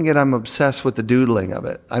doodling it. I'm obsessed with the doodling of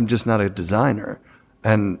it. I'm just not a designer.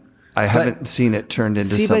 And I haven't seen it turned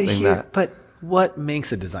into something But what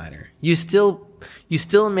makes a designer? You still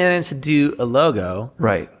manage to do a logo.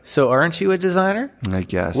 Right. So aren't you a designer? I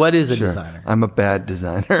guess. What is a designer? I'm a bad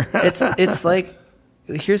designer. It's like,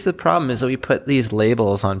 here's the problem is that we put these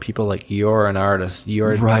labels on people like you're an artist,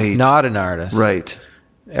 you're not an artist. Right.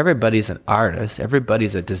 Everybody's an artist.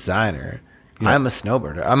 Everybody's a designer. Yeah. I'm a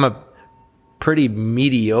snowboarder. I'm a pretty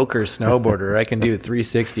mediocre snowboarder. I can do a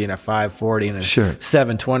 360 and a 540 and a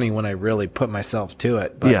 720 when I really put myself to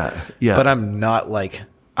it. But, But I'm not like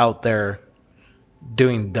out there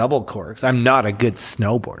doing double corks. I'm not a good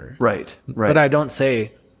snowboarder. Right. But I don't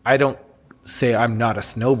say I'm not a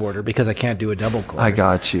snowboarder because I can't do a double cork. I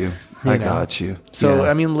got you. Got you. So,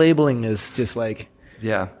 I mean, labeling is just like,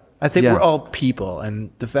 I think we're all people.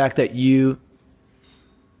 And the fact that you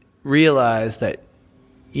realize that,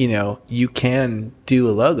 you can do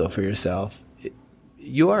a logo for yourself,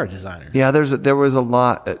 you are a designer. Yeah, there was a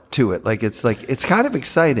lot to it. Like, it's kind of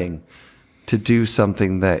exciting to do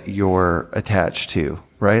something that you're attached to,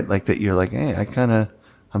 right? Like that you're like, hey,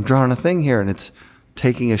 I'm drawing a thing here and it's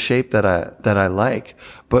taking a shape that I like.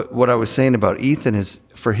 But what I was saying about Ethan is,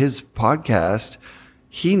 for his podcast,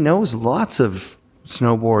 he knows lots of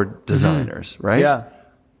snowboard designers, right? Yeah.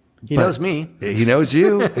 He knows me. He knows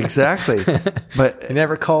you, exactly. But he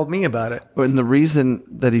never called me about it. And the reason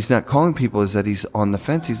that he's not calling people is that he's on the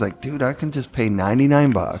fence. He's like, dude, I can just pay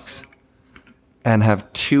 $99 and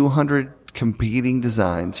have 200 competing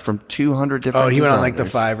designs from 200 different designers. He went on like the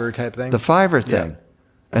Fiverr type thing? The Fiverr thing. Yeah.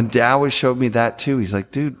 And Dow has showed me that too. He's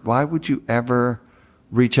like, dude, why would you ever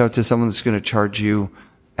reach out to someone that's going to charge you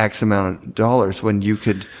X amount of dollars when you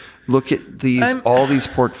could look at all these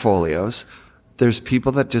portfolios? There's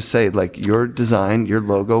people that just say like, your design, your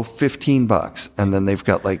logo, $15. And then they've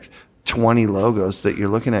got like 20 logos that you're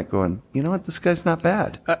looking at going, you know what? This guy's not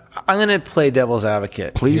bad. I'm going to play devil's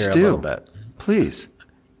advocate. Please here do. A little bit. Please.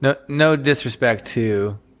 No disrespect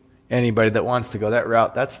to anybody that wants to go that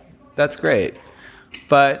route. That's great.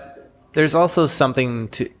 But there's also something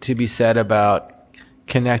to be said about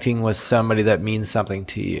connecting with somebody that means something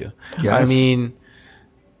to you. Yes. I mean,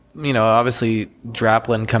 obviously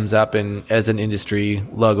Draplin comes up as an industry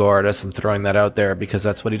logo artist. I'm throwing that out there because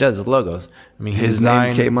that's what he does, is logos. I mean, his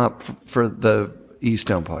name came up for the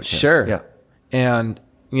Eastone podcast. Sure. Yeah. And,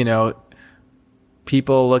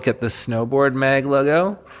 people look at the Snowboard Mag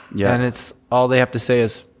logo and it's all they have to say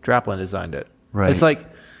is Draplin designed it. Right. It's like,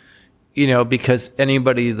 because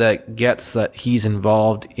anybody that gets that he's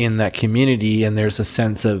involved in that community and there's a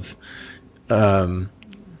sense of, what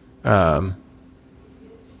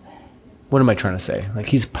am I trying to say? Like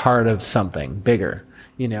he's part of something bigger,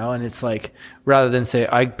 and it's like, rather than say,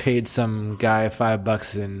 I paid some guy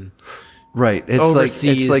 $5 and right.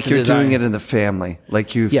 It's like you're doing it in the family.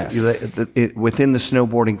 Like within the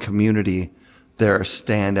snowboarding community, there are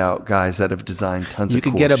standout guys that have designed tons of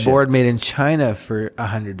cool shit. You could get a board made in China for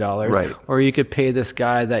 $100. Right. Or you could pay this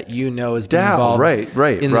guy that is been involved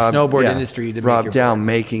in the snowboard industry to Rob make Dow board.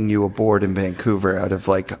 making you a board in Vancouver out of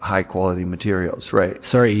like high quality materials, right?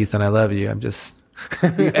 Sorry, Ethan, I love you. I'm just...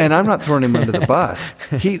 And I'm not throwing him under the bus.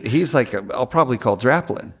 He's like, I'll probably call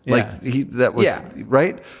Draplin.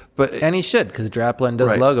 Right? But and he should, because Draplin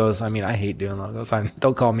does logos. I mean, I hate doing logos.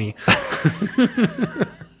 Don't call me.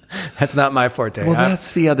 That's not my forte. Well,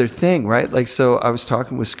 that's the other thing, right? Like, so I was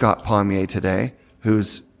talking with Scott Pommier today,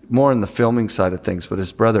 who's more on the filming side of things, but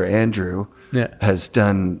his brother Andrew has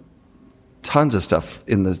done tons of stuff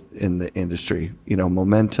in the industry. You know,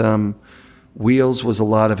 Momentum. Wheels was a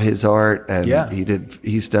lot of his art, and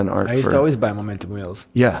he's done art. I used to always buy Momentum wheels.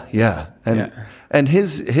 And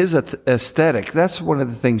his aesthetic, that's one of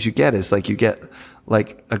the things you get, is like you get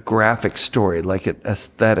like a graphic story, like an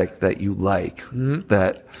aesthetic that you like,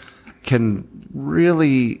 that can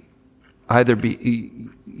really either be,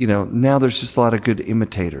 you know, now there's just a lot of good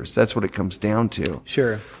imitators. That's what it comes down to.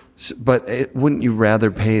 Sure. But wouldn't you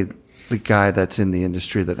rather pay the guy that's in the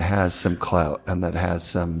industry that has some clout and that has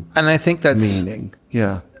some I think that's meaning?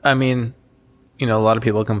 Yeah. I mean, you know, a lot of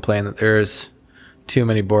people complain that there's too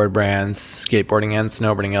many board brands, skateboarding and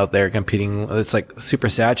snowboarding out there competing. It's like super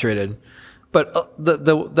saturated. But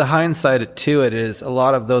the hindsight to it is a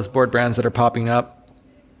lot of those board brands that are popping up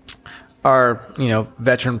are, you know,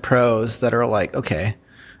 veteran pros that are like, okay,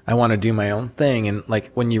 I want to do my own thing. And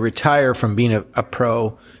like when you retire from being a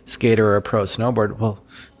pro skater or a pro snowboard, well,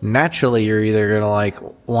 naturally you're either going to like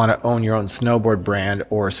want to own your own snowboard brand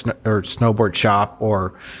or snowboard shop,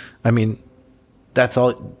 or, I mean, that's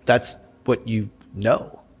what you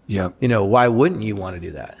know. Yeah. You know, why wouldn't you want to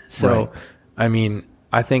do that? So, I mean,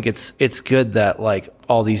 I think it's good that like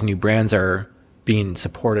all these new brands are being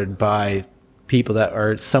supported by people that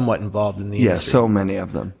are somewhat involved in the industry. Yeah, so many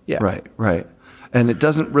of them. Yeah. Right. And it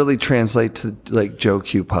doesn't really translate to like Joe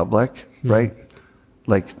Q Public, right?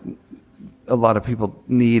 Like a lot of people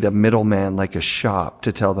need a middleman, like a shop,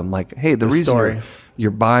 to tell them like, hey, the reason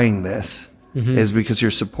you're buying this is because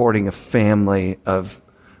you're supporting a family of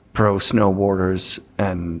pro snowboarders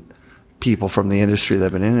and people from the industry that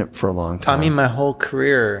have been in it for a long time. I mean, my whole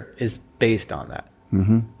career is based on that.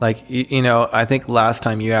 Like, you know, I think last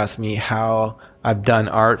time you asked me how I've done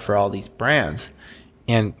art for all these brands,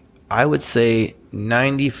 and I would say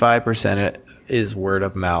 95% is word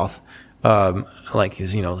of mouth. Like,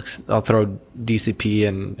 you know, I'll throw DCP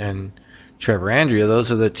and Trevor Andrea. Those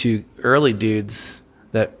are the two early dudes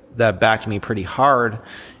that backed me pretty hard.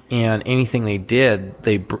 And anything they did,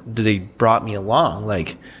 they brought me along.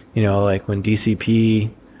 Like, you know, like when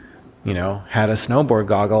DCP, you know, had a snowboard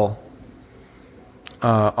goggle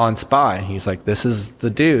on Spy, he's like, this is the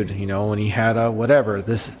dude. You know, when he had a whatever,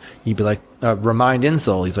 he'd be like, Remind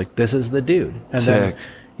Insole, he's like, this is the dude. And Sick. then,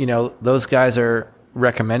 you know, those guys are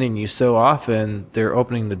recommending you so often, they're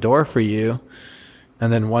opening the door for you.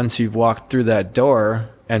 And then once you've walked through that door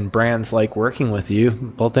and brands like working with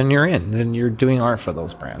you, well, then you're in. Then you're doing art for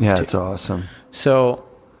those brands. Yeah, too. it's awesome. So,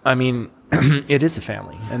 I mean, it is a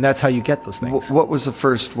family, and that's how you get those things. What was the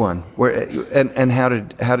first one? And how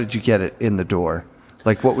did you get it in the door?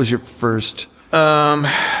 Like, what was your first?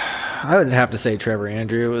 I would have to say Trevor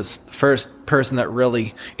Andrew was the first person that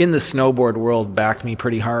really, in the snowboard world, backed me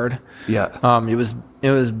pretty hard. Yeah. It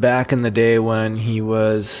was back in the day when he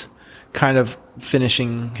was kind of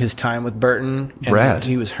finishing his time with Burton, and Rad.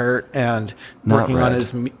 He was hurt and Not working rad. on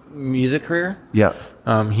his music career. Yeah.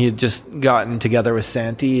 He had just gotten together with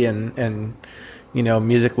Santi, and you know,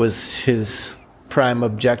 music was his prime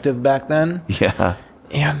objective back then. Yeah.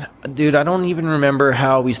 And dude, I don't even remember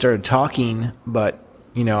how we started talking, but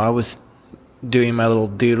you know, I was doing my little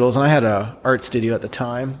doodles, and I had a art studio at the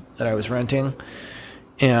time that I was renting,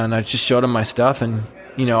 and I just showed him my stuff, and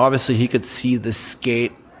you know, obviously he could see the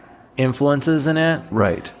skate influences in it,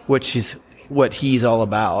 Right. which is what he's all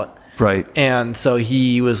about. Right. And so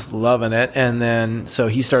he was loving it, and then so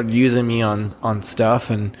he started using me on stuff,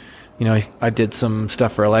 and you know, I did some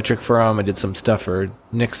stuff for Electric for him. I did some stuff for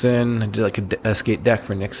Nixon. I did like a skate deck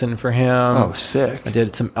for Nixon for him. Oh, sick. I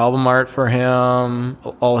did some album art for him.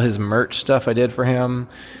 All his merch stuff I did for him.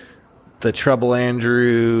 The Trouble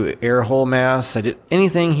Andrew air hole mask. I did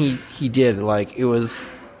anything he did. Like, it was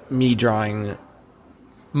me drawing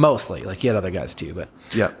mostly. Like, he had other guys too, but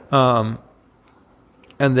Yeah.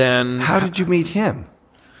 and then How did you meet him?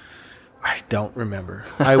 I don't remember.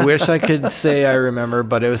 I wish I could say I remember,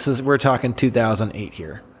 but we're talking 2008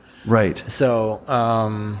 here. Right. So,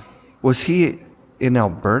 Was he in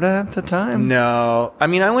Alberta at the time? no. I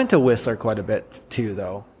mean, I went to Whistler quite a bit too,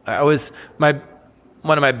 though.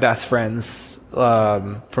 one of my best friends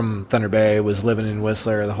from Thunder Bay was living in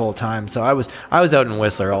Whistler the whole time, so I was out in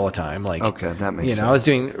Whistler all the time. Like, okay, that makes sense. I was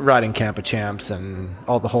riding Camp of Champs and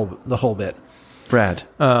all the whole bit. Brad,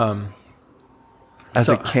 as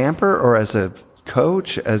a camper or as a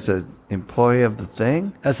coach, as an employee of the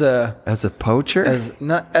thing, as a poacher, as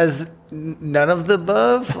none of the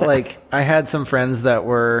above. Like, I had some friends that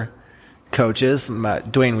were coaches.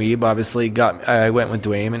 Dwayne Weeb obviously I went with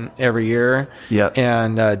Dwayne every year. Yeah.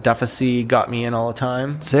 And Duffasy got me in all the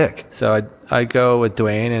time. Sick. So I go with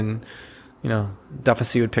Dwayne, and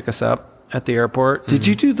Duffasy would pick us up at the airport. Did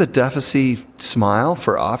you do the Duffasy smile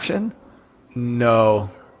for option? No,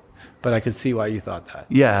 but I could see why you thought that.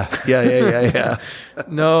 Yeah.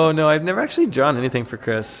 No, I've never actually drawn anything for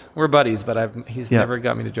Chris. We're buddies, but he's never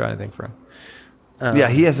got me to draw anything for him.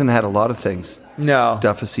 He hasn't had a lot of things. No.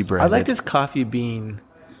 Duffasy branded. I liked his coffee bean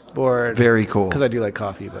board. Very cool. Because I do like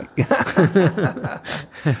coffee, but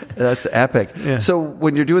that's epic. Yeah. So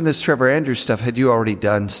when you're doing this Trevor Andrews stuff, had you already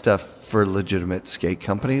done stuff for legitimate skate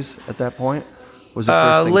companies at that point? Was it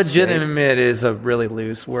first thing legitimate skate? Is a really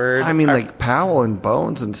loose word. I mean, like Powell and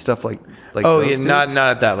Bones and stuff like oh, those yeah, dudes? not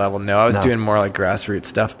at that level. No, I was doing more like grassroots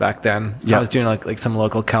stuff back then. Yeah. I was doing like some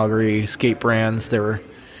local Calgary skate brands. They were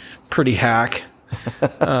pretty hack.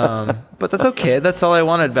 But that's okay. That's all I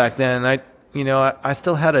wanted back then. I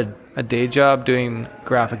still had a day job doing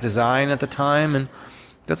graphic design at the time, and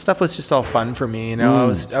that stuff was just all fun for me. I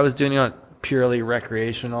was doing it purely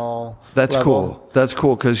recreational. That's level. cool. That's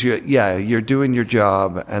cool because you're doing your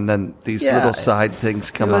job, and then these little side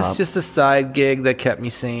things come up. It was just a side gig that kept me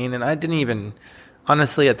sane, and I didn't even.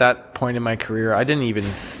 Honestly, at that point in my career, I didn't even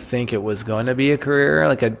think it was going to be a career.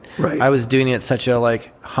 Like I was doing it at such a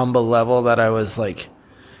humble level that I was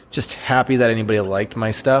just happy that anybody liked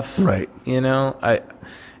my stuff. Right. I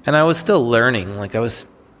was still learning. I was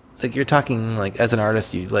you're talking as an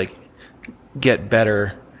artist, you get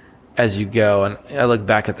better as you go. And I look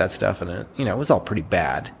back at that stuff, and it was all pretty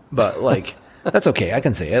bad. But that's okay. I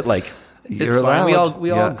can say it. It's fine. We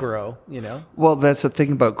all grow. Well, that's the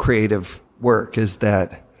thing about creative work is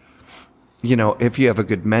that, if you have a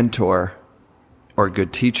good mentor or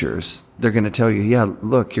good teachers, they're going to tell you, yeah,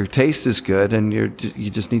 look, your taste is good, and you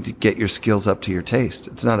just need to get your skills up to your taste.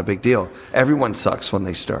 It's not a big deal. Everyone sucks when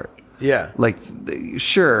they start. Yeah.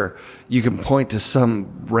 Sure, you can point to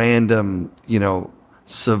some random,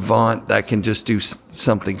 savant that can just do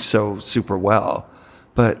something so super well,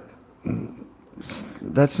 but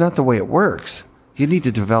that's not the way it works. You need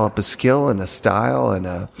to develop a skill and a style and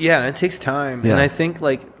and it takes time. Yeah. And I think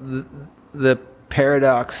the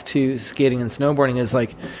paradox to skating and snowboarding is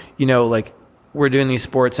we're doing these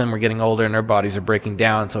sports and we're getting older and our bodies are breaking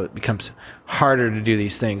down, so it becomes harder to do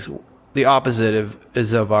these things. The opposite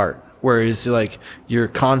is of art, whereas you're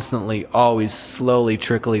constantly always slowly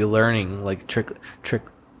trickling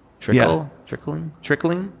trickling.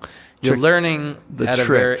 You're learning the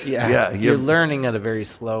tricks. You're learning at a very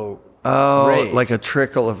slow Oh, rate. Like a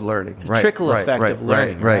trickle of learning. Right, trickle effect of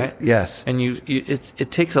learning, right? Yes. And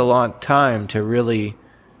it takes a long time to really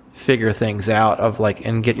figure things out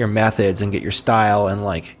and get your methods and get your style and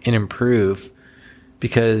improve,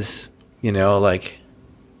 because I'm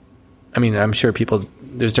sure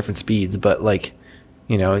there's different speeds, but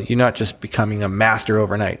you're not just becoming a master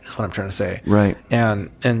overnight. Is what I'm trying to say. Right.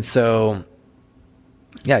 And so.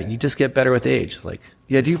 Yeah, you just get better with age. Do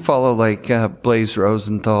you follow Blaze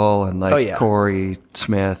Rosenthal and Corey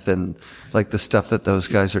Smith and the stuff that those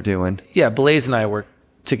guys are doing? Yeah, Blaze and I worked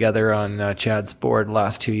together on Chad's board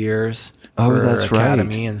last 2 years. Oh, that's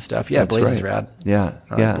Academy right. and stuff. Yeah, Blaze is rad. Yeah,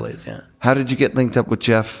 I like Blaze, yeah. How did you get linked up with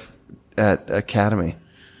Jeff at Academy?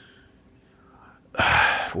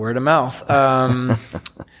 Word of mouth. I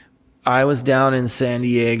was down in San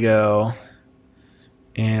Diego.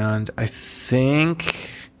 And I think,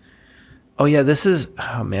 this is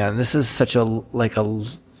such a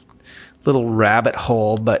little rabbit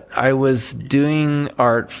hole, but I was doing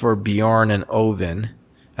art for Bjorn and Oven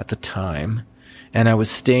at the time, and I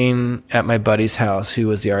was staying at my buddy's house, who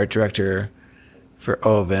was the art director for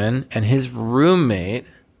Oven, and his roommate,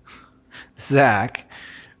 Zach,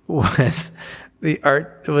 was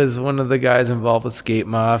one of the guys involved with Skate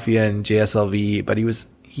Mafia and JSLV, but he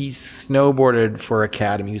snowboarded for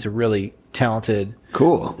Academy. He was a really talented.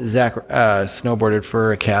 Cool. Zach snowboarded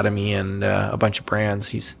for Academy and a bunch of brands.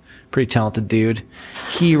 He's a pretty talented dude.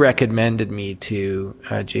 He recommended me to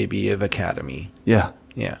JB of Academy. Yeah.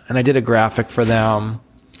 Yeah. And I did a graphic for them.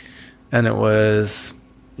 And it was,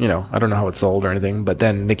 I don't know how it sold or anything. But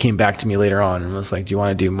then they came back to me later on and was like, do you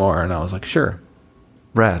want to do more? And I was like, sure.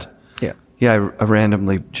 Rad. Yeah. Yeah, I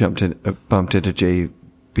randomly bumped into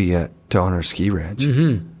be at Donner Ski Ranch.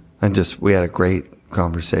 And we had a great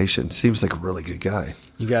conversation. Seems like a really good guy.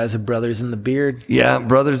 You guys are brothers in the beard. Yeah,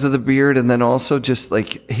 brothers of the beard. And then also just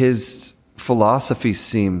like his philosophy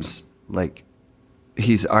seems like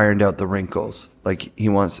he's ironed out the wrinkles. Like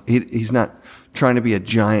he's not trying to be a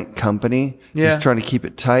giant company. Yeah. He's trying to keep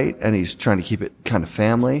it tight, and he's trying to keep it kind of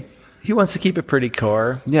family. He wants to keep it pretty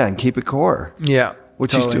core. Yeah, and keep it core. Yeah.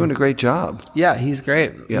 Which he's doing a great job. Yeah, he's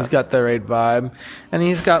great. Yeah. He's got the right vibe. And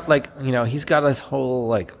he's got he's got his whole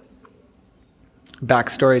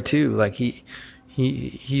backstory too. Like he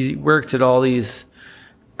worked at all these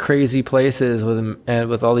crazy places with him and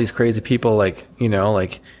with all these crazy people. I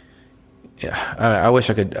wish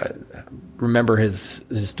I could remember his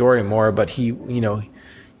story more, but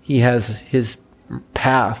he has his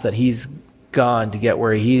path that he's gone to get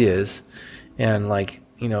where he is, and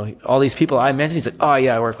all these people I mentioned, he's like, oh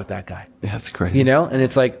yeah, I work with that guy. That's crazy. And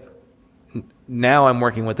it's like now I'm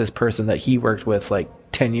working with this person that he worked with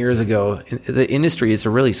 10 years ago. The industry is a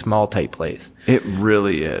really small, tight place. It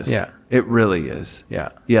really is. Yeah. It really is. Yeah.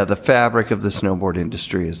 Yeah, the fabric of the snowboard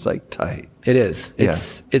industry is tight. It is.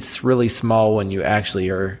 It's really small when you actually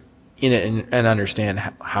are in it and understand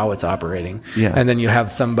how it's operating. Yeah. And then you have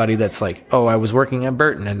somebody that's like, oh, I was working at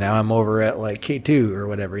Burton and now I'm over at K2 or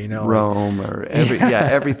whatever, Rome or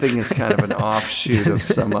everything is kind of an offshoot of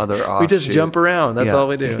some other offshoot. We just jump around. That's all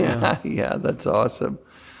we do. Yeah, that's awesome.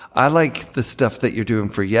 I like the stuff that you're doing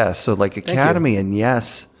for Yes. So Academy and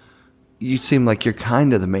Yes, you seem like you're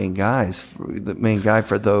kind of the main guy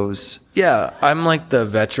for those. Yeah, I'm the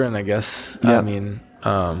veteran, I guess. Yeah. I mean,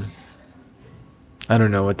 I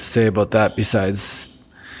don't know what to say about that besides,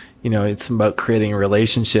 it's about creating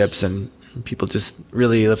relationships, and people just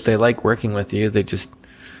really, if they like working with you, they just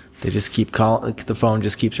keep calling. The phone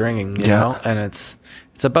just keeps ringing, you know, and it's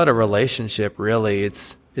about a relationship. Really,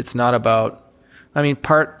 it's not about. I mean,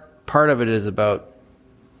 part of it is about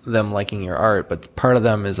them liking your art, but part of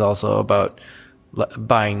them is also about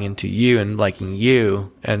buying into you and liking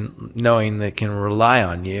you and knowing they can rely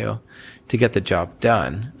on you to get the job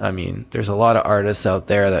done. I mean, there's a lot of artists out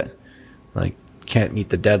there that can't meet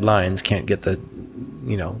the deadlines, can't get the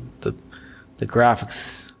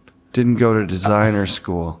graphics. Didn't go to designer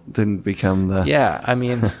school. Didn't become the I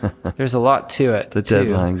mean, there's a lot to it. The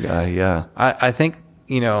deadline guy. Yeah. I think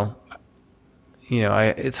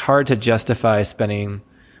it's hard to justify spending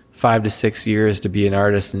 5 to 6 years to be an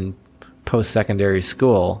artist in post-secondary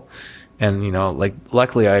school. And,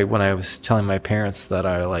 luckily when I was telling my parents that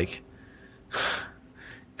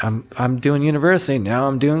I'm doing university, now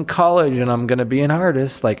I'm doing college and I'm going to be an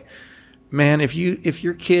artist. Man, if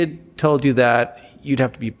your kid told you that, you'd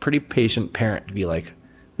have to be a pretty patient parent to be like,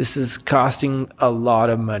 this is costing a lot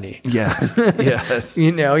of money. Yes. Yes.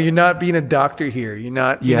 You're not being a doctor here. You're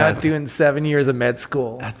not doing 7 years of med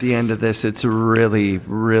school. At the end of this, it's really,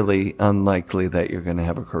 really unlikely that you're going to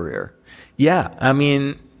have a career. Yeah. I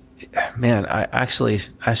mean, man, I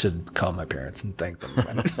should call my parents and thank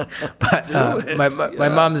them. But my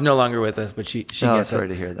mom's no longer with us, but she gets sorry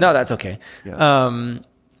to hear that. No, that's okay. Yeah.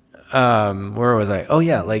 Where was I? Oh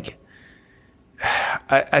yeah.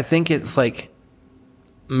 I think it's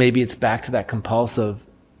maybe it's back to that compulsive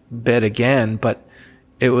bit again, but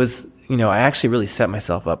it was, I actually really set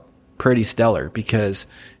myself up pretty stellar because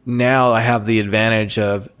now I have the advantage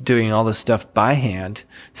of doing all this stuff by hand,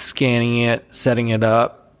 scanning it, setting it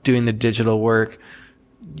up, doing the digital work,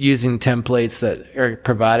 using templates that are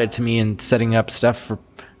provided to me and setting up stuff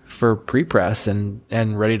for pre-press and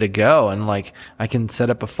ready to go. And I can set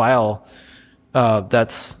up a file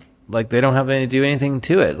that's they don't have to do anything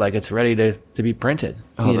to it. It's ready to be printed,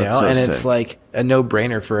 That's so and sick. it's a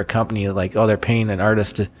no-brainer for a company. They're paying an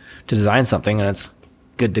artist to design something and it's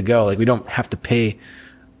good to go. We don't have to pay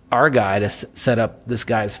our guy to set up this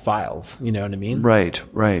guy's files. You know what I mean? Right.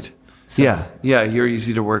 So, yeah. You're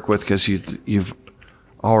easy to work with because you've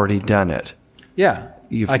already done it. Yeah.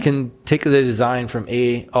 I can take the design from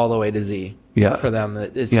A all the way to Z. Yeah. For them,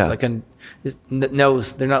 it's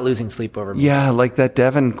they're not losing sleep over me. Yeah, like that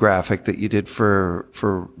Devon graphic that you did for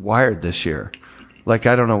Wired this year. I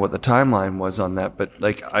don't know what the timeline was on that, but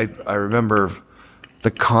I remember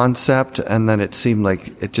the concept, and then it seemed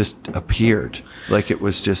like it just appeared. It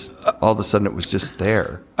was just all of a sudden it was just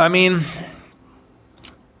there. I mean,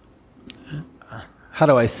 how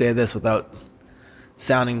do I say this without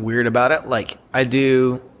sounding weird about it? I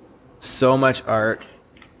do so much art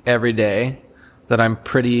every day that I'm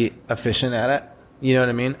pretty efficient at it. You know what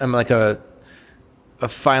I mean? I'm like a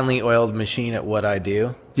finely oiled machine at what I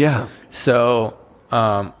do. Yeah. So,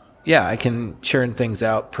 I can churn things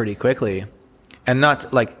out pretty quickly, and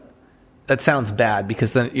not that sounds bad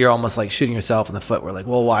because then you're almost like shooting yourself in the foot. We're like,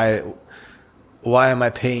 well, why am I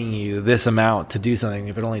paying you this amount to do something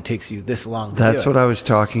if it only takes you this long to do it? That's what I was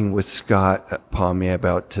talking with Scott Pommier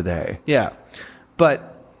about today. Yeah.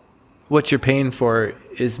 But what you're paying for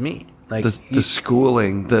is me. Like the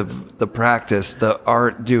schooling, the practice, the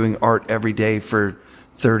art, doing art every day for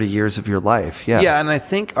 30 years of your life. Yeah. Yeah, and I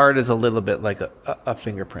think art is a little bit like a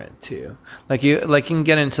fingerprint too. Like you can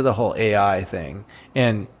get into the whole AI thing,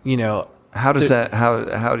 and how does that?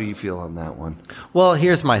 How do you feel on that one? Well,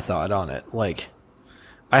 here's my thought on it. Like,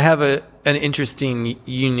 I have an interesting,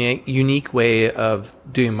 unique way of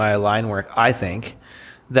doing my line work. I think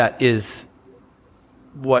that is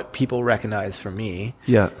what people recognize from me.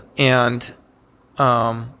 Yeah. And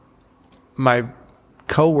my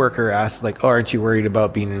coworker asked, like, "Oh, aren't you worried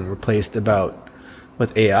about being replaced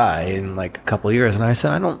with AI in like a couple of years?" And I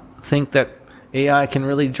said, "I don't think that AI can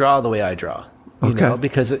really draw the way I draw."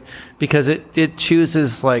 Because it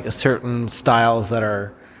chooses like a certain styles that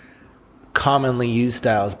are commonly used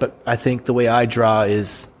styles, but I think the way I draw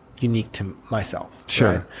is unique to myself.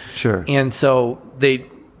 Sure, right? Sure. And so they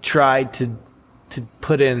tried to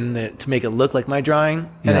put in to make it look like my drawing,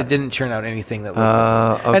 and it didn't turn out anything that looks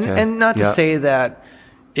like it. Okay. And not to say that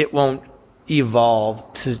it won't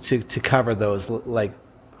evolve to cover those like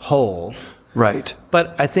holes. Right.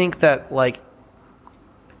 But I think that like,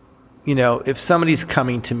 if somebody's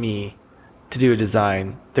coming to me to do a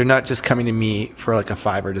design, they're not just coming to me for like a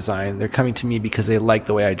Fiverr design. They're coming to me because they like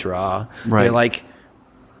the way I draw. Right. They like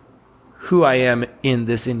who I am in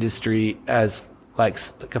this industry as like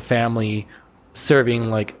a family serving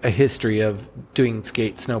like a history of doing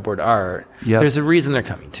skate, snowboard art. Yep. There's a reason they're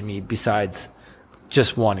coming to me besides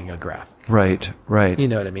just wanting a graphic. Right. You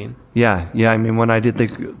know what I mean? Yeah. I mean, when I did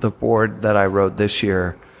the board that I wrote this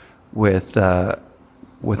year with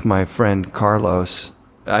my friend Carlos,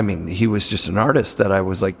 I mean, he was just an artist that I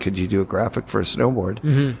was like, could you do a graphic for a snowboard?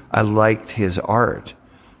 Mm-hmm. I liked his art.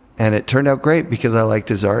 And it turned out great because I liked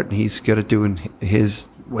his art and he's good at doing his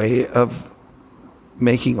way of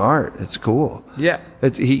making art. It's cool. Yeah.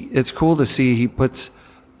 It's cool to see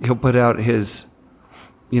he'll put out his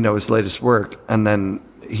latest work, and then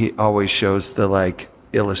he always shows the like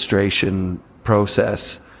illustration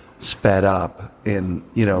process sped up in,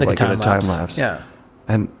 like in a time lapse. Yeah.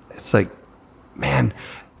 And it's like, man,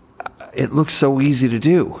 it looks so easy to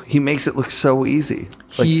do. He makes it look so easy.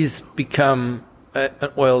 Like, he's become an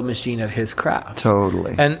oiled machine at his craft.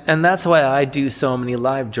 Totally. And that's why I do so many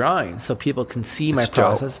live drawings, so people can see my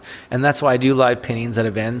process. Dope. And that's why I do live paintings at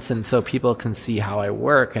events, and so people can see how I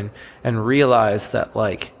work and realize that,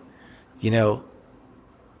 like,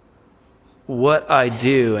 what I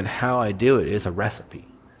do and how I do it is a recipe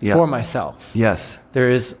for myself. Yes.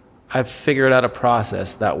 I've figured out a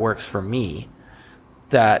process that works for me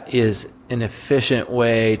that is an efficient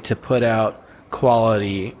way to put out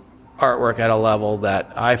quality artwork at a level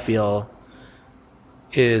that I feel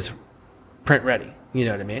is print ready. You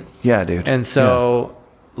know what I mean? Yeah, dude. And so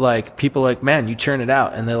like people are like, man, you churn it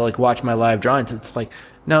out, and they'll like watch my live drawings. It's like,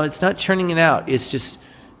 no, it's not churning it out. It's just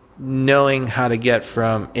knowing how to get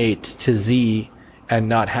from A to Z and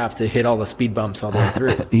not have to hit all the speed bumps all the way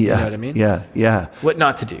through. You know what I mean? Yeah. What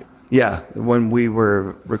not to do. Yeah. When we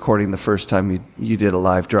were recording the first time you did a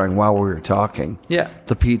live drawing while we were talking. Yeah.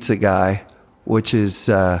 The pizza guy, which is,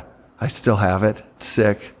 I still have it. It's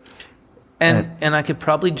sick. And I could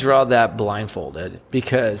probably draw that blindfolded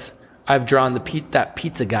because I've drawn that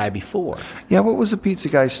pizza guy before. Yeah. What was the pizza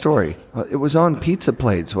guy's story? It was on pizza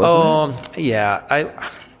plates, wasn't it? Oh, yeah.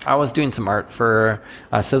 I was doing some art for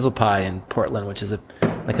Sizzle Pie in Portland, which is a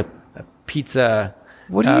pizza.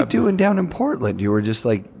 What are you doing down in Portland? You were just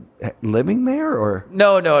like living there, or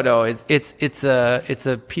no? It's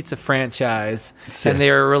a pizza franchise, Sick. And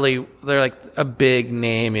they're like a big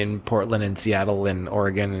name in Portland and Seattle and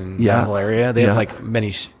Oregon and the whole area. They have like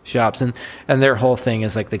many shops, and their whole thing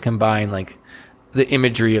is like they combine like the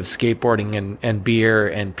imagery of skateboarding and beer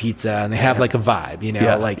and pizza, and they have like a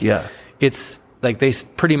vibe, it's like they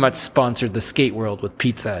pretty much sponsored the skate world with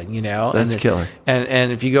pizza, That's killer.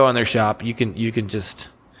 And if you go on their shop, you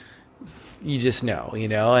just know,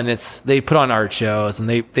 and they put on art shows, and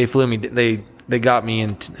they flew me, they got me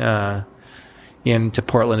into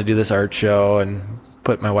Portland to do this art show and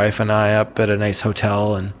put my wife and I up at a nice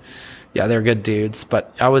hotel, and they're good dudes.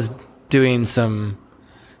 But I was doing some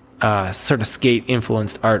sort of skate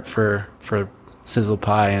influenced art for Sizzle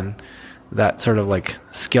Pie, and that sort of like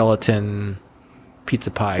skeleton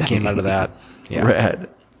pizza pie came out of that. Yeah. Rad.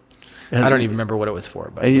 I don't even remember what it was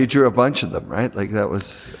for. But and you drew a bunch of them, right? Like that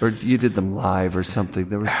was, or you did them live or something.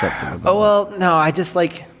 There was something about no, I just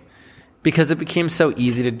like, because it became so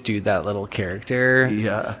easy to do that little character.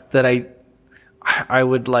 Yeah. That I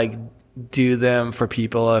would like do them for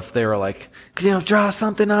people if they were like, draw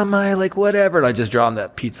something on my like whatever. And I just draw on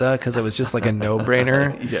that pizza because it was just like a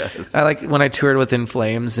no-brainer. Yes. I like when I toured with In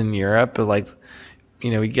Flames in Europe, like,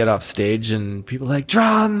 we get off stage and people like,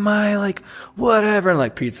 draw on my like whatever, and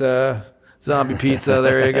like pizza, zombie pizza.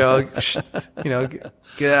 There you go.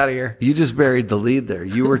 Get out of here. You just buried the lead there.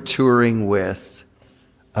 You were touring with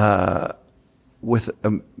a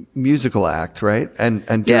musical act, right? And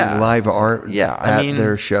doing live art at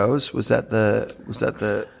their shows. Was that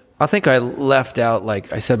the I think I left out,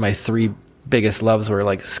 like I said, my three biggest loves were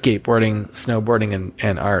like skateboarding, snowboarding,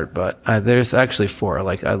 and art. But there's actually four.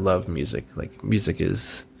 Like I love music. Like music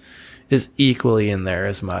is equally in there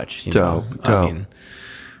as much. Dope. I mean,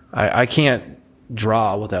 I can't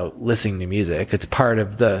draw without listening to music. It's part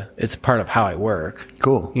of how I work.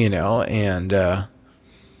 Cool. And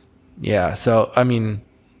so I mean,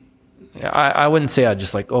 I wouldn't say I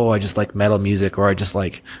just like metal music, or I just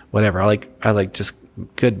like whatever. I like just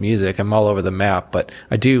good music. I'm all over the map, but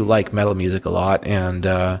I do like metal music a lot. And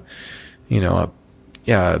the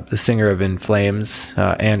singer of In Flames,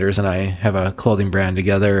 Anders, and I have a clothing brand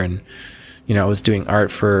together, and I was doing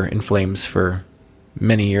art for In Flames for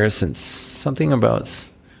many years, since I think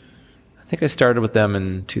I started with them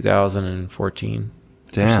in 2014.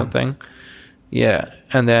 Damn. Or something. Yeah.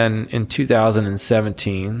 And then in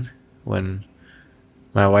 2017, when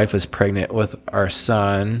my wife was pregnant with our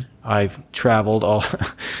son, I've traveled all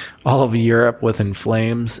of Europe with In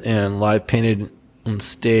Flames and live painted on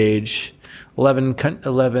stage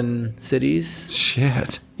 11 cities.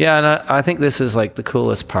 Shit. Yeah, and I think this is like the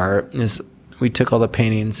coolest part is we took all the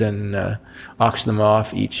paintings and auctioned them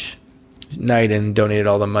off each night and donated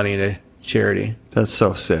all the money to charity. That's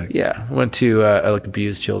so sick. Yeah, went to like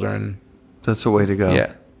abused children. That's the way to go.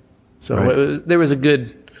 Yeah. So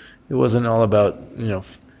it wasn't all about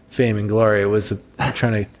fame and glory. It was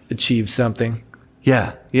trying to achieve something.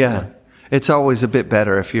 Yeah. It's always a bit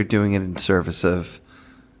better if you're doing it in service of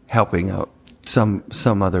helping out some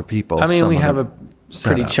other people. I mean, we have a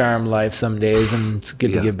pretty charmed life some days, and it's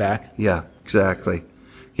good to give back. Yeah, exactly.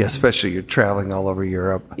 Yeah, especially you're traveling all over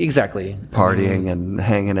Europe. Exactly. Partying and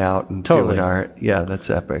hanging out and doing art. Yeah, that's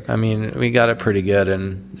epic. I mean, we got it pretty good,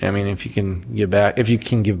 and I mean, if you can give back,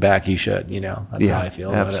 you should. That's how I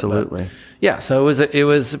feel about absolutely. it. But, yeah, so it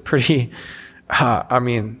was a pretty. I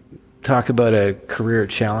mean, talk about a career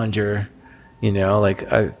challenger.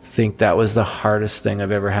 Like I think that was the hardest thing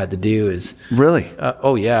I've ever had to do. Is really?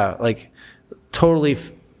 Oh yeah, like totally.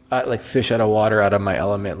 Like fish out of water, out of my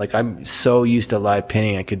element. Like I'm so used to live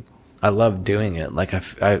painting. I love doing it. Like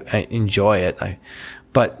I enjoy it.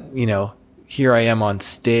 But here I am on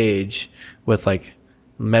stage with like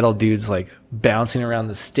metal dudes like bouncing around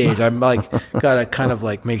the stage. I'm like gotta kind of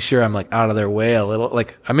like make sure I'm like out of their way a little.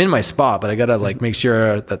 Like I'm in my spot, but I gotta like make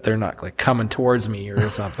sure that they're not like coming towards me or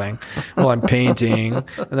something while I'm painting.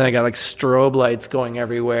 And then I got like strobe lights going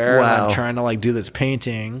everywhere. Wow. And I'm trying to like do this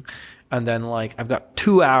painting. And then like I've got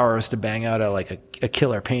 2 hours to bang out a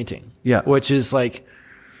killer painting. Yeah. Which is like,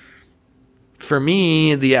 for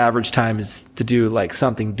me, the average time is to do like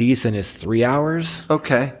something decent is 3 hours.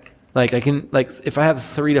 Okay. Like I can, like if I have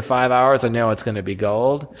 3 to 5 hours, I know it's going to be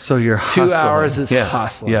gold. So you're hustling. 2 hours is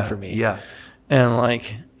hustling for me. Yeah. And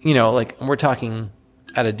like, like we're talking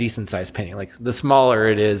at a decent sized painting. Like the smaller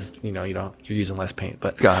it is, you're using less paint,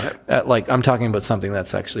 but got it. Like I'm talking about something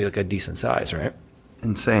that's actually like a decent size, right?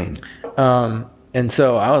 Insane. And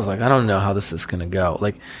so I was like, I don't know how this is going to go.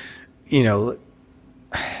 Like, the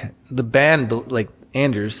band, like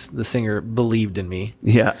Anders, the singer, believed in me.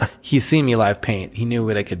 Yeah. He's seen me live paint. He knew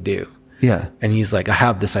what I could do. Yeah. And he's like, I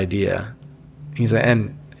have this idea. He's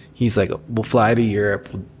like, we'll fly to Europe.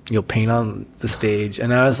 You'll paint on the stage.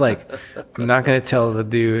 And I was like, I'm not going to tell the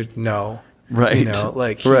dude no. Right.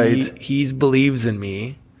 He believes in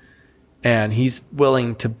me, and he's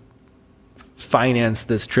willing to finance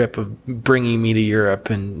this trip of bringing me to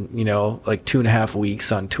Europe and like 2.5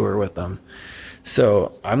 weeks on tour with them.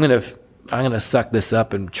 So I'm gonna suck this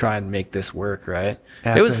up and try and make this work, right?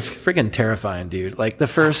 Epic. It was freaking terrifying, dude. Like the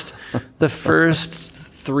first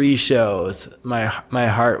 3 shows, my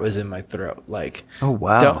heart was in my throat. Like, oh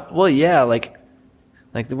wow. Well, yeah, like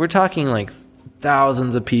we're talking like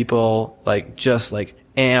thousands of people, like just like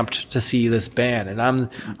amped to see this band, and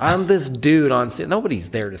I'm this dude on stage. Nobody's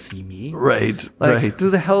there to see me. Right. Who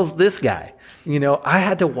the hell's this guy? I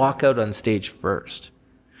had to walk out on stage first.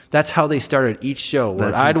 That's how they started each show.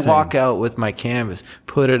 Where I'd insane. Walk out with my canvas,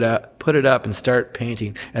 put it up, and start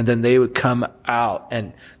painting, and then they would come out,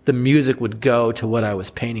 and the music would go to what I was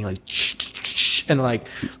painting, like, and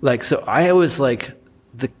like so I was like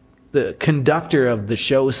the conductor of the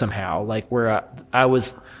show somehow, like where I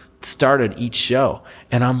was started each show,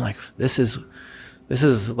 and I'm like, this is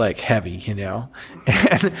like heavy, you know,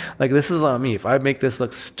 and like this is on me if I make this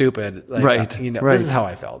look stupid, like, right, you know, right. This is how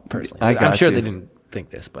I felt personally. I'm sure they didn't think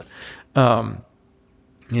this, but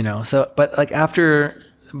you know, so but like after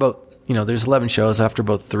about, you know, there's 11 shows. After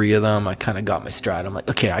about 3 of them, I kind of got my stride. I'm like,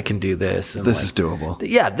 okay, I can do this. And this is doable.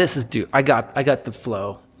 Yeah, this is I got the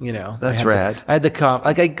flow, you know. That's rad. I had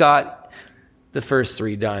I got the first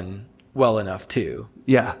 3 done well enough too.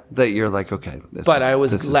 Yeah, that you're like, okay. I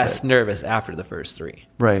was less nervous after the first 3.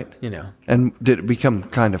 Right. You know. And did it become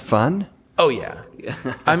kind of fun? Oh, yeah.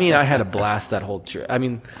 I mean, I had a blast that whole trip. I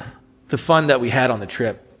mean, the fun that we had on the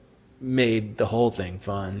trip made the whole thing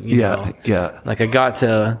fun. You know? Yeah. Like I got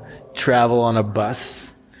to travel on a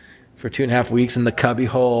bus for 2.5 weeks in the cubby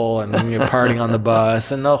hole, and we were partying on the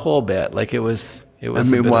bus and the whole bit. Like it was. I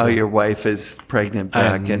mean, while your wife is pregnant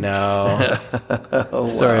back. I know. Oh,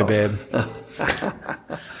 sorry, babe.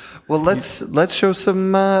 Well, let's show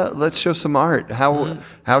some art.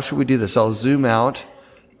 How should we do this? I'll zoom out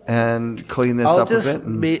and clean this up a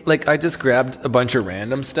bit. I just grabbed a bunch of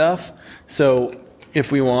random stuff. So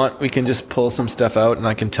if we want, we can just pull some stuff out, and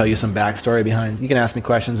I can tell you some backstory behind. You can ask me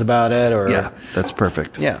questions about it, or yeah, that's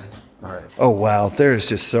perfect. Yeah. All right. Oh wow, there's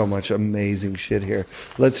just so much amazing shit here.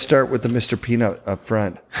 Let's start with the Mr. Peanut up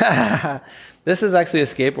front. This is actually a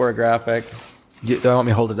skateboard graphic. Do you want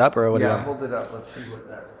me to hold it up, or what? Yeah, hold it up. Let's see what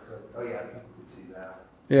that looks like. Oh yeah, you can see that.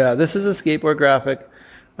 Yeah, this is a skateboard graphic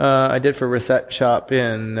I did for Reset Shop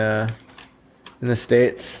in the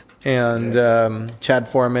States, and Chad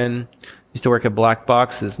Foreman used to work at Black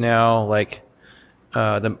Box, is now like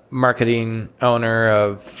the marketing owner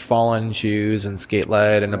of Fallen Shoes and Skate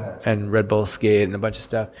Light and Red Bull Skate and a bunch of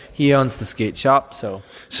stuff. He owns the skate shop. So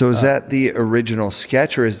is that the original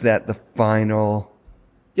sketch, or is that the final?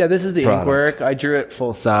 Yeah, this is the product? ink work. I drew it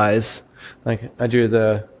full size. Like I drew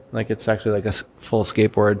it's actually like a full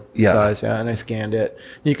skateboard size. Yeah, and I scanned it.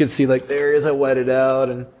 You can see like the areas I whited out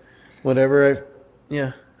and whatever.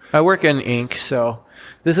 I work in ink, so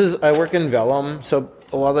I work in vellum. So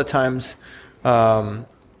a lot of the times,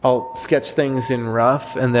 I'll sketch things in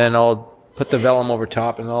rough, and then I'll put the vellum over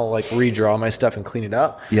top, and I'll like redraw my stuff and clean it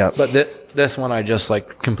up. Yeah. But this one, I just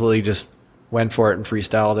like completely just went for it and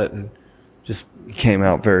freestyled it, and just came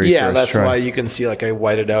out very first that's try. why you can see like I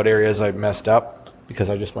whited out areas I messed up, because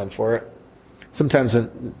I just went for it. Sometimes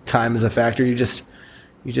when time is a factor, you just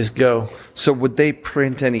go. So would they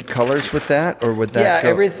print any colors with that, or would that? Yeah,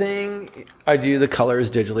 everything. I do the colors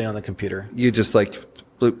digitally on the computer. You just like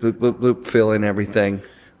bloop bloop bloop bloop fill in everything.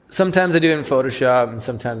 Sometimes I do it in Photoshop, and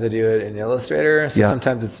sometimes I do it in Illustrator. So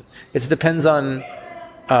sometimes it depends on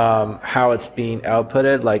how it's being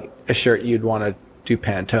outputted. Like a shirt, you'd want to do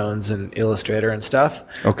Pantones and Illustrator and stuff.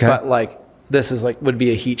 Okay. But like this is like would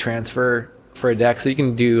be a heat transfer for a deck, so you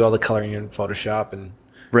can do all the coloring in Photoshop, and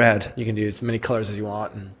rad. You can do as many colors as you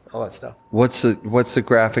want and all that stuff. What's the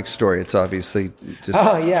graphic story? It's obviously just.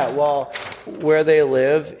 Oh yeah, well, where they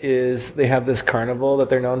live is they have this carnival that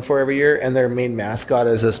they're known for every year, and their main mascot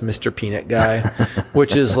is this Mr. Peanut guy,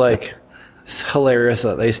 which is like it's hilarious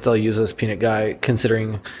that they still use this peanut guy,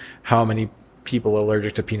 considering how many people are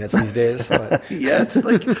allergic to peanuts these days. But. Yeah, it's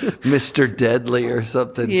like Mr. Deadly or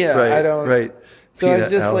something. Yeah, right, I don't. Right. So peanut I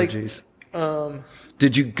just allergies. like.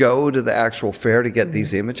 Did you go to the actual fair to get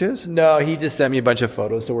these images? No, he just sent me a bunch of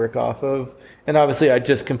photos to work off of, and obviously I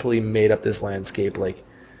just completely made up this landscape. Like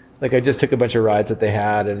I just took a bunch of rides that they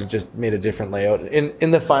had and just made a different layout. In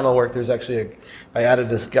the final work, there's actually I added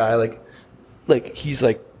this guy like he's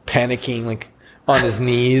like panicking like on his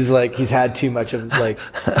knees, like he's had too much of like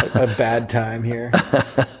a bad time here.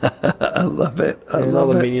 I love it. And all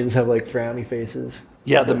the minions have like frowny faces.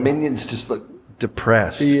 Yeah, the minions just look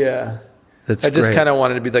depressed. Yeah. That's I just great. kind of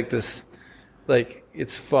wanted to be like this, like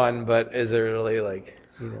it's fun, but is it really like,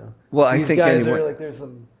 you know? Well, I these think guys anyone. are like there's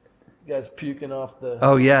some guys puking off the.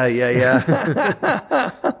 Oh yeah.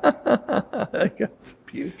 I got some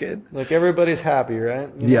puking. Like everybody's happy, right?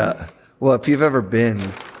 You know? Yeah. Well, if you've ever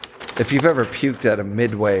puked at a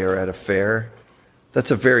midway or at a fair, that's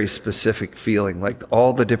a very specific feeling. Like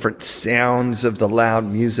all the different sounds of the loud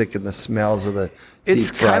music and the smells of the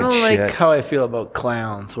It's deep fried kind of shit. like how I feel about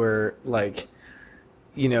clowns, where like,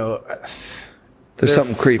 you know, There's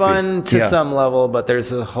something creepy. Fun to some level, but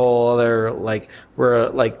there's a whole other like where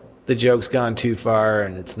like the joke's gone too far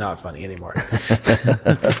and it's not funny anymore.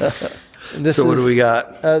 So what do we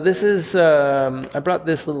got? This is I brought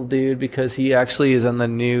this little dude because he actually is on the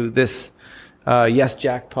new Yes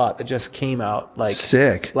Jackpot that just came out like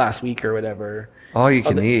Sick. last week or whatever. All you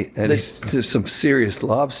can eat. And there's some serious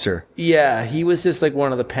lobster. Yeah, he was just like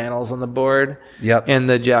one of the panels on the board. Yep. And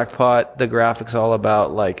the jackpot, the graphics all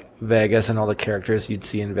about like Vegas and all the characters you'd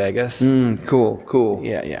see in Vegas. Cool.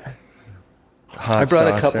 Yeah. Hot I brought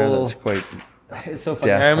sauce a couple. There, that's quite It's so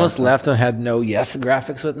funny. I almost left and had no Yes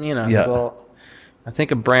graphics with me, and I was like, well, I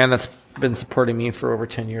think a brand that's been supporting me for over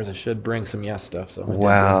 10 years, I should bring some Yes stuff. So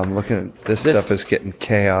wow, I'm looking at this stuff is getting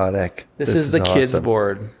chaotic. This is the kids awesome.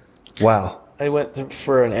 board. Wow. I went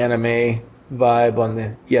for an anime vibe on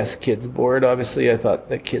the Yes Kids board. Obviously, I thought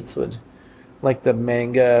the kids would like the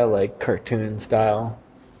manga, like cartoon style.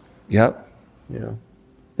 Yep.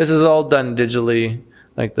 This is all done digitally,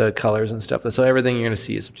 like the colors and stuff. So everything you're going to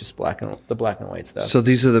see is just black and white stuff. So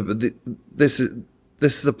these are this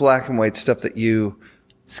is the black and white stuff that you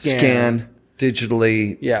scan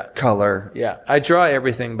digitally, color. Yeah, I draw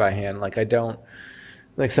everything by hand. Like I don't,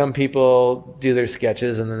 like some people do their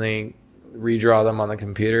sketches and then they redraw them on the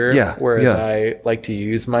computer. Yeah. Whereas I like to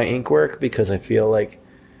use my ink work because I feel like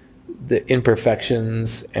the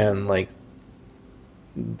imperfections and like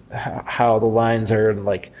how the lines are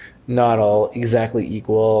like not all exactly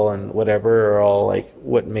equal and whatever are all like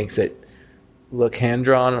what makes it look hand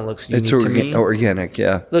drawn and looks unique to me. Organic,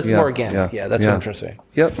 yeah. Looks more organic. Yeah, that's what I'm trying to say.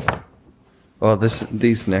 Yep. Well,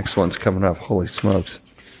 these next ones coming up, holy smokes.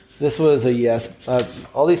 This was a Yes.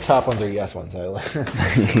 All these top ones are Yes ones. Nice.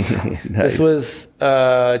 This was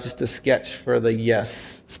just a sketch for the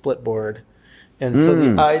Yes split board. And so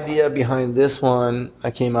the idea behind this one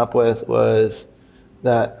I came up with was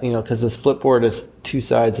that, because the split board is two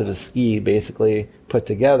sides of a ski basically put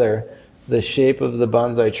together, the shape of the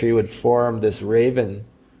bonsai tree would form this raven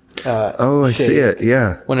I see it,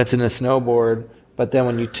 yeah. When it's in a snowboard. But then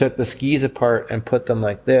when you took the skis apart and put them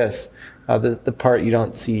like this, the part you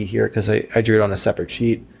don't see here because I drew it on a separate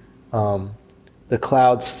sheet, the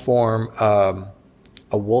clouds form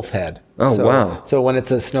a wolf head. Wow. So when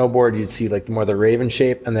it's a snowboard, you'd see like more the raven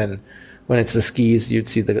shape, and then when it's the skis, you'd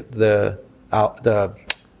see the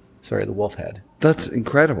wolf head. That's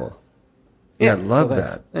incredible. Yeah, I love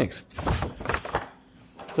that. Thanks.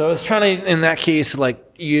 So I was trying to, in that case,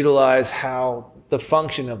 like utilize how the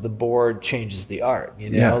function of the board changes the art.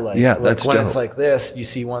 That's when dope. it's like this, you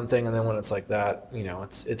see one thing, and then when it's like that,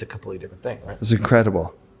 it's a completely different thing, right? It's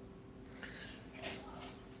incredible.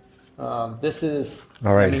 This is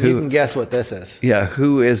all right. You can guess what this is. Yeah,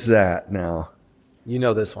 who is that now? You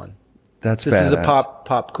know this one. This is a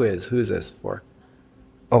pop quiz. Who is this for?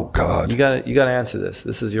 Oh God! You gotta answer this.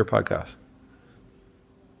 This is your podcast.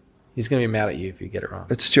 He's gonna be mad at you if you get it wrong.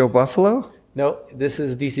 It's Joe Buffalo? No, this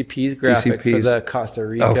is DCP's graphic for the Costa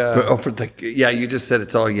Rica. You just said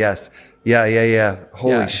it's all Yes. Yeah.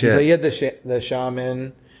 Holy shit! So he had the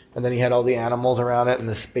shaman, and then he had all the animals around it and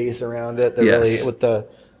the space around it. With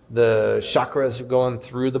the chakras going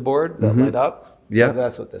through the board that light up. Yeah, so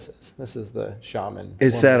that's what this is. This is the shaman.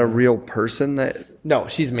 Is that a real person? No,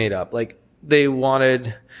 she's made up. Like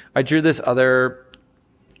I drew this other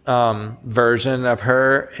version of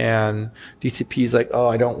her, and DCP's like, oh,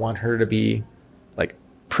 I don't want her to be like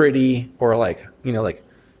pretty or like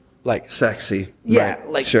sexy. Yeah, right.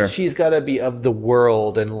 like sure. She's got to be of the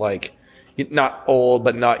world and like not old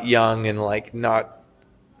but not young and like not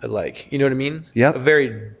like, you know what I mean? Yeah. A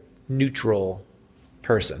very neutral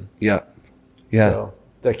person. Yeah. So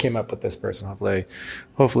that came up with this person.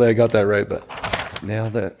 Hopefully I got that right, but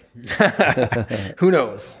nailed it. Who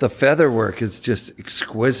knows? The feather work is just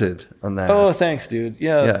exquisite on that. Oh, thanks, dude.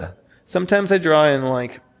 Yeah. Sometimes I draw in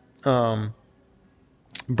like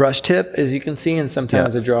brush tip, as you can see, and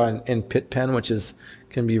sometimes I draw in pit pen, which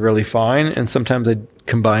can be really fine, and sometimes I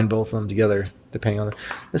combine both of them together depending on it.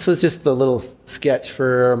 This was just the little sketch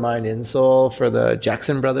for Mind Insole for the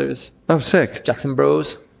Jackson brothers. Oh, sick. Jackson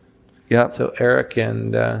Bros. Yeah. So Eric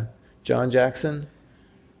and John Jackson,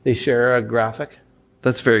 they share a graphic.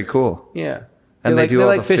 That's very cool. Yeah. And they do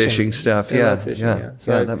all the fishing stuff. They like fishing, yeah.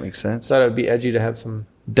 So that makes sense. Thought it would be edgy to have some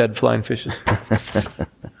dead flying fishes.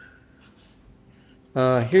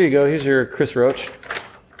 Here you go. Here's your Chris Roach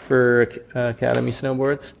for Academy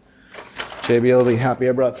Snowboards. JB will be happy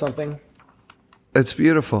I brought something. It's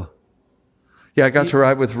beautiful. Yeah, I got to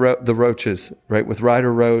ride with the Roaches, right? With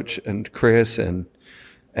Ryder Roach and Chris and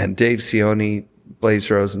Dave Sione, Blaze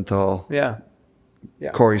Rosenthal. Yeah.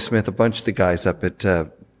 Corey Smith, a bunch of the guys up at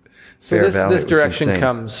Bear Valley. This direction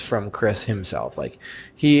comes from Chris himself. Like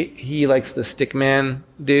he likes the Stickman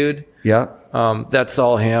dude. Yeah. That's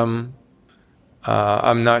all him.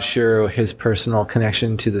 I'm not sure his personal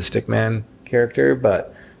connection to the Stickman character,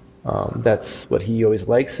 but that's what he always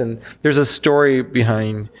likes. And there's a story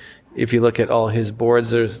behind, if you look at all his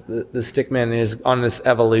boards, there's the Stickman is on this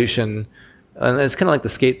evolution And it's kind of like the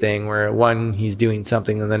skate thing where one he's doing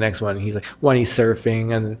something and the next one he's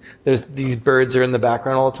surfing, and there's these birds are in the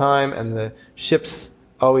background all the time, and the ship's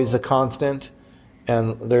always a constant,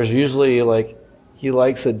 and there's usually like he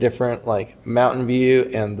likes a different like mountain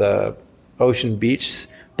view and the ocean beach,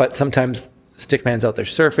 but sometimes Stickman's out there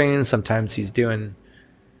surfing, sometimes he's doing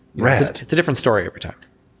it's a different story every time.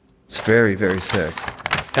 It's very, very sick.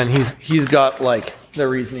 And he's got like the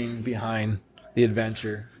reasoning behind the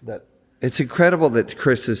adventure that it's incredible that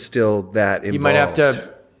Chris is still that involved. You might have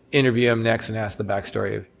to interview him next and ask the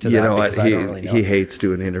backstory to that. You know what? I don't really know. He hates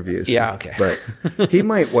doing interviews. Yeah, okay. But he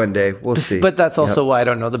might one day. We'll see. But that's also why I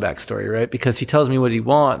don't know the backstory, right? Because he tells me what he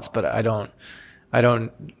wants, but I don't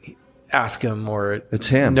ask him or it's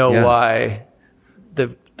him. Know why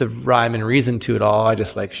the rhyme and reason to it all. I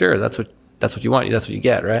just like, sure, that's what you want. That's what you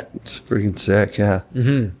get, right? It's freaking sick, yeah.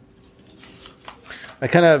 Mm-hmm. I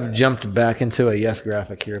kind of jumped back into a yes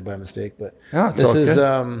graphic here by mistake, but this is good.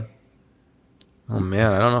 Oh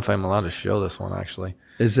man, I don't know if I'm allowed to show this one actually.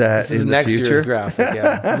 Is that this is in the next future? Year's graphic?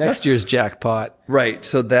 Yeah, next year's jackpot. Right.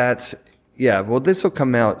 So that's well, this will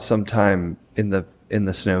come out sometime in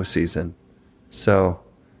the snow season. So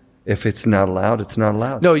if it's not allowed, it's not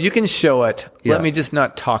allowed. No, you can show it. Yeah. Let me just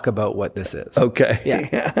not talk about what this is. Okay.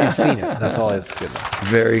 Yeah, you've seen it. That's all. It's good.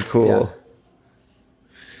 Very cool. Yeah.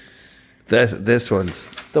 This one's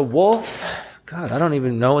the wolf. God, I don't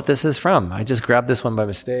even know what this is from. I just grabbed this one by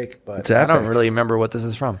mistake, but it's I epic. don't really remember what this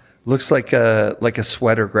is from. Looks like a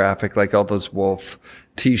sweater graphic, like all those wolf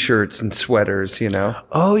T-shirts and sweaters, you know.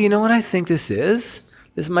 Oh, you know what I think this is?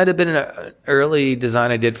 This might have been an early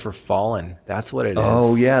design I did for Fallen. That's what it is.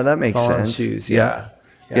 Oh yeah, that makes Fallen sense. Shoes. Yeah.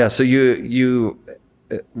 So you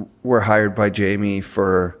were hired by Jamie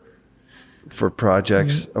for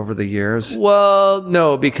projects over the years? Well,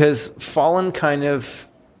 no, because Fallen kind of,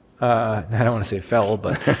 I don't want to say fell,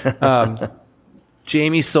 but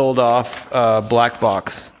Jamie sold off Black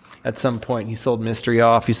Box at some point. He sold Mystery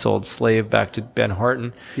off. He sold Slave back to Ben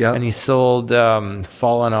Horton. Yeah. And he sold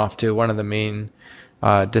Fallen off to one of the main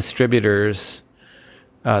distributors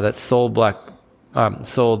that sold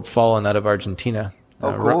Fallen out of Argentina.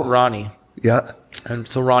 Cool. Ronnie. Yeah. And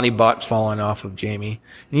so Ronnie bought Fallen off of Jamie,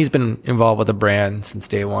 and he's been involved with the brand since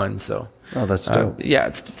day one. So, that's dope.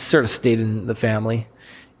 It's sort of stayed in the family,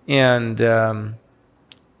 and then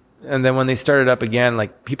when they started up again,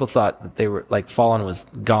 like people thought that they were like Fallen was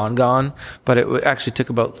gone, but it actually took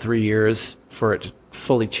about 3 years for it to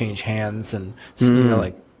fully change hands, and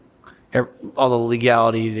all the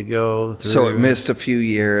legality to go through. So it missed a few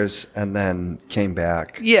years and then came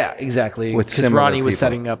back. Yeah, exactly. Because Ronnie was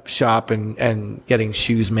setting up shop and getting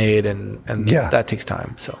shoes made, and that takes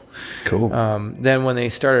time. So cool. Then when they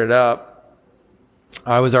started up,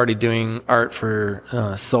 I was already doing art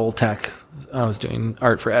for Soul Tech. I was doing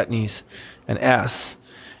art for Etnies and S,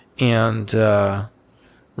 and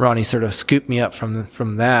Ronnie sort of scooped me up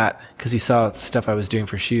from that because he saw the stuff I was doing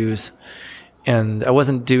for shoes. And I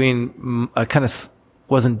wasn't doing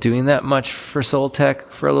that much for Soul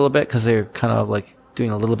Tech for a little bit because they were kind of like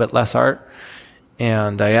doing a little bit less art.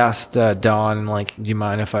 And I asked Don, like, do you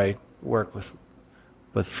mind if I work with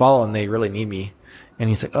Fallen? They really need me. And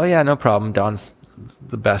he's like, oh yeah, no problem. Don's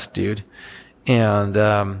the best dude. And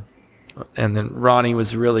then Ronnie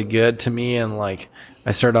was really good to me. And like,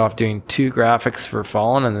 I started off doing 2 graphics for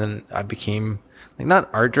Fallen, and then I became like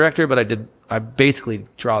not art director, but I basically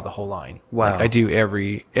draw the whole line. Wow. Like I do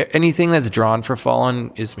anything that's drawn for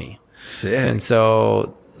Fallen is me. Sick. And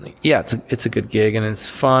so, yeah, it's a good gig and it's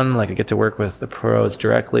fun. Like I get to work with the pros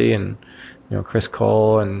directly, and Chris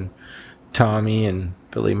Cole and Tommy and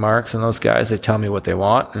Billy Marks and those guys. They tell me what they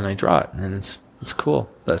want and I draw it, and it's cool.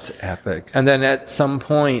 That's epic. And then at some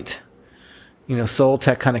point, Soul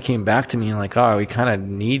Tech kind of came back to me and like, oh, we kind of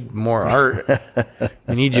need more art.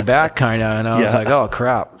 We need you back, kind of. And I was like, oh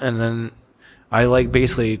crap. And then I like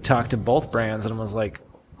basically talked to both brands and was like,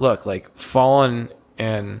 look, like Fallen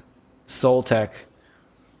and Soul Tech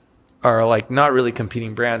are like not really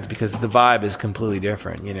competing brands because the vibe is completely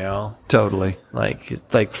different, Totally.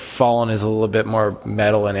 Like Fallen is a little bit more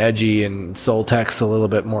metal and edgy, and Soul Tech's a little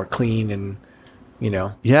bit more clean and,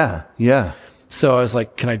 Yeah. So I was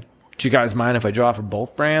like, do you guys mind if I draw for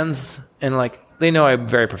both brands? And like, they know I'm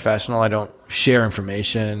very professional. I don't share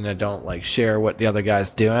information. I don't like share what the other guy's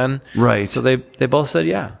doing. Right. So they both said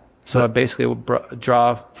yeah. So I basically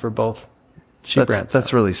draw for both shoe brands.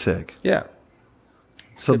 That's really sick. Yeah.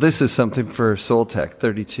 So this is something for Soul Tech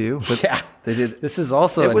 32. But yeah. They did. This is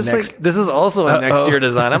also a next year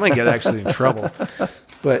design. I might get actually in trouble.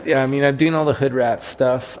 But yeah, I mean, I'm doing all the Hood Rat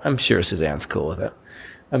stuff. I'm sure Suzanne's cool with it.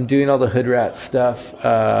 I'm doing all the Hood Rat stuff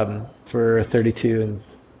for 32 and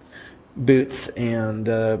boots, and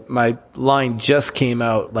my line just came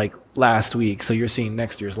out like last week, so you're seeing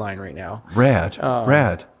next year's line right now. Rad.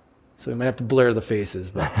 So we might have to blur the faces,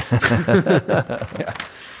 but yeah.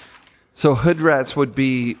 So hood rats would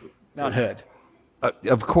be Not hood.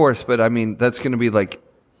 Of course, but I mean that's going to be like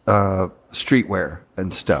streetwear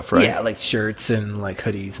and stuff, right? Yeah, like shirts and like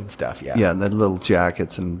hoodies and stuff. Yeah. Yeah, and then little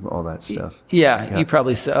jackets and all that stuff. Yeah. You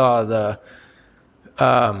probably saw the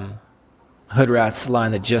Hood Rats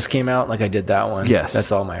line that just came out. Like I did that one. Yes.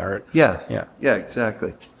 That's all my art. Yeah. Yeah. Yeah,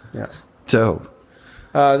 exactly. Yeah. Dope.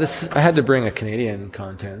 I had to bring a Canadian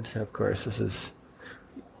content, of course. This is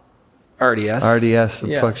RDS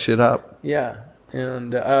and fuck shit up. Yeah.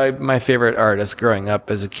 And my favorite artist growing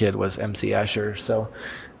up as a kid was MC Escher. So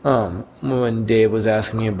when Dave was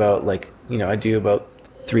asking me about, like, you know, I do about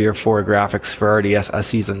 3 or 4 graphics for RDS a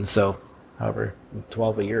season, so however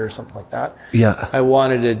 12 a year or something like that. Yeah.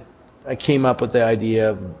 I came up with the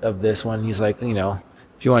idea of this one. He's like, you know,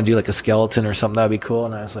 if you want to do like a skeleton or something, that'd be cool.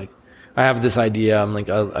 And I was like, I have this idea. I'm like,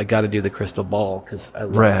 I got to do the crystal ball because I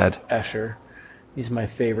love Escher. He's my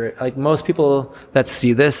favorite. Like most people that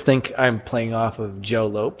see this think I'm playing off of Joe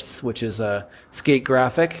Lopes, which is a skate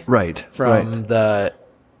graphic. Right. From the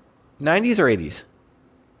 90s or 80s?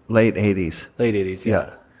 Late 80s. Late 80s,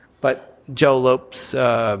 yeah. But Joe Lopes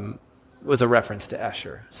was a reference to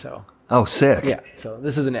Escher, so. Oh, sick. Yeah, so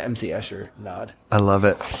this is an MC Escher nod. I love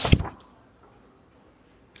it.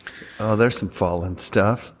 Oh, there's some Fallen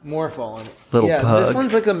stuff. More Fallen. Little pug. This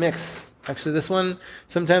one's like a mix. Actually, this one,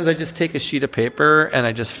 sometimes I just take a sheet of paper and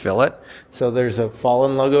I just fill it. So there's a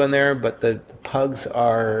Fallen logo in there, but the pugs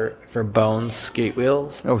are for Bones skate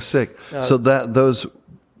wheels. Oh, sick. So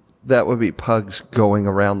that would be pugs going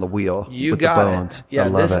around the wheel with the bones. It. Yeah, I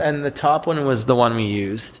love it. And the top one was the one we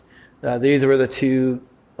used. These were the two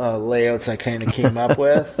layouts I kind of came up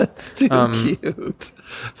with. That's too cute.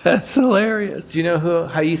 That's hilarious. Do you know who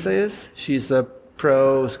Haisa is? She's a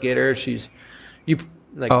pro skater.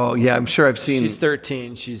 Oh yeah, I'm sure I've seen. She's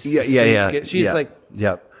 13. She's yeah. She's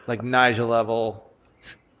like Nigel level.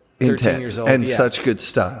 13 years old. And such good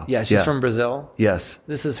style. Yeah, she's from Brazil. Yes.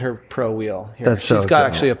 This is her pro wheel. Here. That's She's got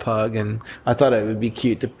actually a pug, and I thought it would be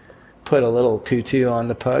cute to put a little tutu on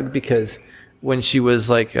the pug because when she was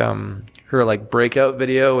like her like breakout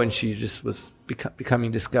video when she just was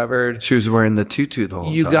becoming discovered, she was wearing the tutu the whole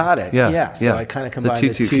time. You got it. Yeah. So I kind of combined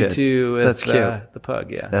the tutu with the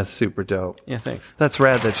pug. Yeah. That's super dope. Yeah, thanks. That's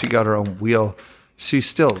rad that she got her own wheel. She's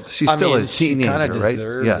still a teenager, she kind of right?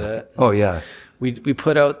 Deserves it. Oh yeah. We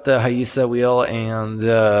put out the Haisa wheel and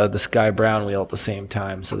the Sky Brown wheel at the same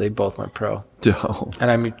time, so they both went pro. Dope. And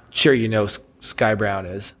I'm sure you know Sky Brown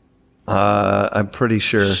is. I'm pretty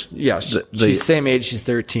sure. She's same age. She's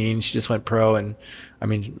 13. She just went pro, and I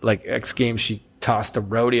mean, like X Games, she tossed a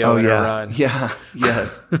rodeo in a run. Yeah.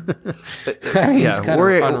 Yes. I mean, it's kind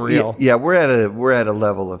of unreal. Yeah, we're at a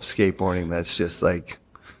level of skateboarding that's just like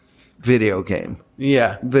video game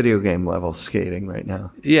level skating right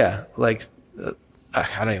now. Yeah, like I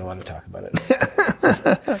don't even want to talk about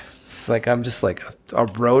it. It's like I'm just like a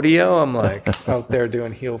rodeo. I'm like out there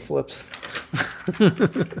doing heel flips.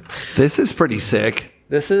 This is pretty sick.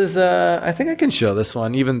 This is I think I can show this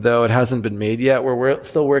one even though it hasn't been made yet. We're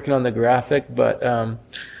still working on the graphic, but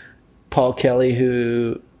Paul Kelly,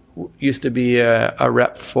 who used to be a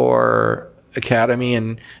rep for Academy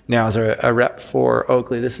and now is a rep for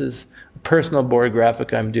Oakley. This is a personal board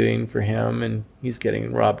graphic I'm doing for him, and he's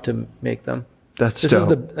getting Rob to make them. This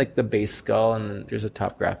dope. Is the base skull, and there's a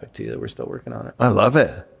top graphic too that we're still working on it. I love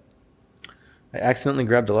it. I accidentally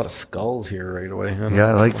grabbed a lot of skulls here right away.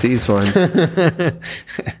 I like these ones.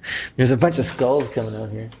 There's a bunch of skulls coming out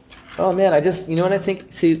here. Oh man, you know what I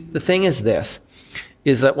think? See, the thing is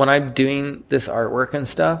that when I'm doing this artwork and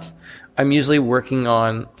stuff, I'm usually working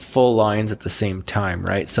on full lines at the same time,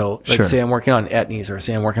 right? So say I'm working on Etnies, or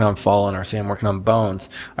say I'm working on Fallen, or say I'm working on Bones.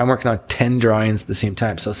 I'm working on 10 drawings at the same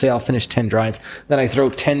time. So say I'll finish 10 drawings, then I throw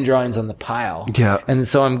 10 drawings on the pile. Yeah. And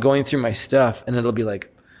so I'm going through my stuff, and it'll be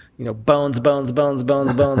like, you know, bones. And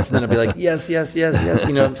then I'll be like, yes.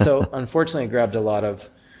 You know, so unfortunately I grabbed a lot of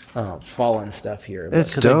Fallen stuff here.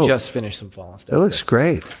 Because I just finished some Fallen stuff. It looks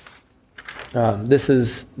great. This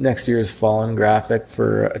is next year's Fallen graphic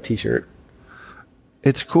for a t-shirt.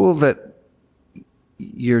 It's cool that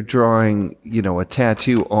you're drawing, you know, a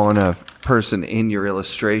tattoo on a person in your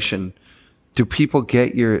illustration. Do people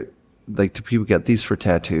get these for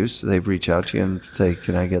tattoos? Do they reach out to you and say,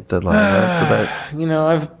 can I get the line art for that? You know,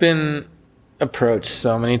 I've been approached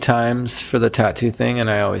so many times for the tattoo thing, and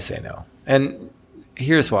I always say no. And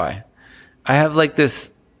here's why. I have like this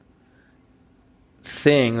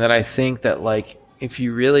thing that I think that like if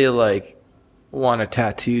you really like want a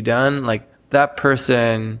tattoo done, like that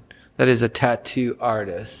person that is a tattoo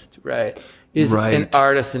artist, right, is an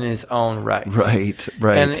artist in his own right.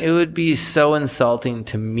 Right. And it would be so insulting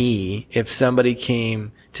to me if somebody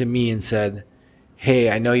came to me and said,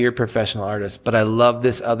 hey, I know you're a professional artist, but I love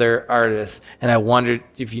this other artist, and I wondered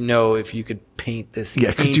if you could paint this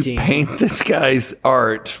painting. Could you paint this guy's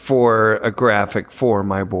art for a graphic for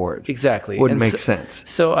my board? Exactly. Wouldn't make sense.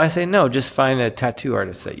 So I say, no, just find a tattoo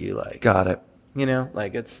artist that you like. Got it.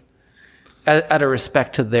 Like it's out of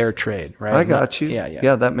respect to their trade, right? I got you. Yeah.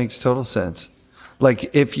 Yeah, that makes total sense.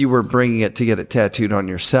 Like if you were bringing it to get it tattooed on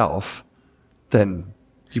yourself, then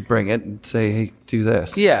you bring it and say, hey, do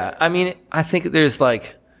this. Yeah. I mean, I think there's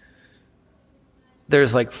like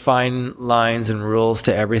fine lines and rules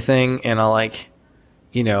to everything. And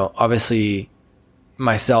obviously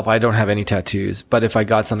myself, I don't have any tattoos, but if I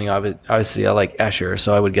got something, obviously I like Escher.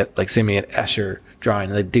 So I would get send me an Escher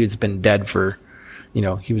drawing. The dude's been dead for,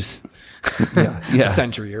 he was a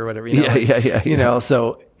century or whatever.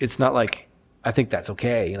 So it's not like, I think that's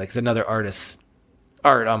okay. Like it's another artist's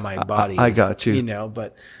art on my body. I got you.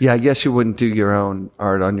 But yeah, I guess you wouldn't do your own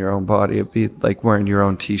art on your own body. It'd be like wearing your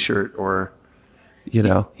own T-shirt or,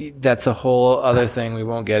 That's a whole other thing we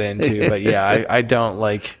won't get into. But yeah, I don't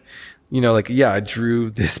like, I drew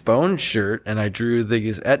this Bone shirt and I drew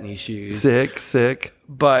these Etnies shoes. Sick.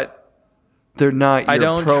 But they're not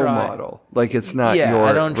your pro model. Like it's not your. Yeah,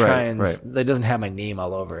 I don't try it doesn't have my name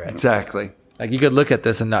all over it. Exactly. Like you could look at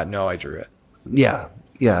this and not know I drew it. Yeah.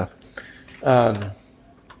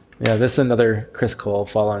 This is another Chris Cole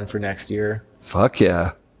follow-on for next year. Fuck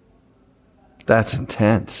yeah. That's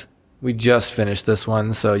intense. We just finished this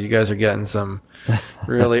one, so you guys are getting some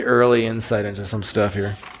really early insight into some stuff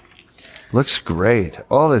here. Looks great.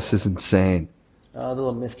 All this is insane. The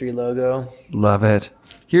little mystery logo. Love it.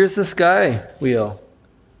 Here's the Sky wheel.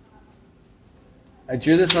 I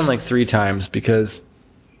drew this one like 3 times because,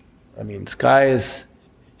 Sky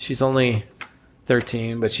she's only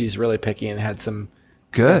 13, but she's really picky and had some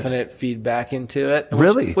definite feedback into it.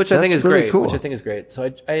 Which I think is really great. Cool. Which I think is great.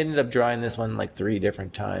 So I ended up drawing this one like 3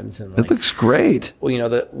 different times. And it looks great.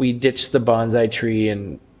 Well, we ditched the bonsai tree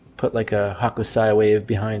and put like a Hakusai wave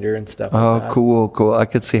behind her and stuff like that. Oh, cool. I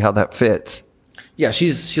could see how that fits. Yeah,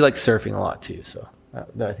 she likes surfing a lot too. So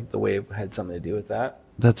I think the wave had something to do with that.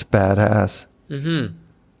 That's badass. Mm-hmm.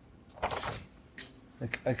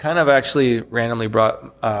 I kind of actually randomly brought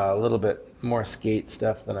a little bit more skate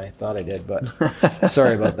stuff than I thought I did, but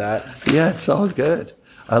sorry about that. Yeah, it's all good.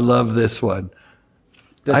 I love this one.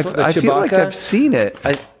 I feel like I've seen it.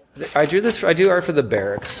 I drew this. I do art for the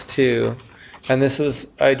barracks too, and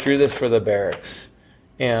I drew this for the barracks,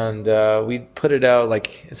 and we put it out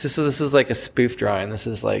like this is like a spoof drawing. This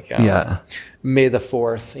is like May the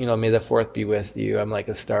 4th. May the 4th be with you. I'm like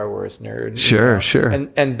a Star Wars nerd. Sure.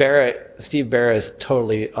 And Steve Barrett is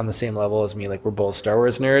totally on the same level as me. Like we're both Star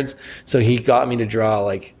Wars nerds. So he got me to draw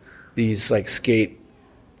like these like skate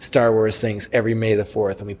Star Wars things every May the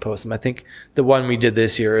 4th, and we post them. I think the one we did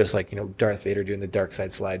this year is like Darth Vader doing the dark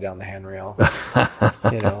side slide down the handrail.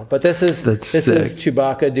 But this is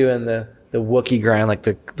Chewbacca doing the Wookiee grind, like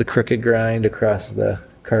the crooked grind across the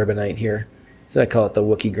carbonite here. So I call it the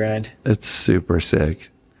Wookiee grind. It's super sick.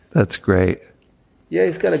 That's great. Yeah,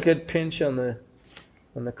 he's got a good pinch on the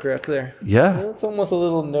crook there. Yeah. It's almost a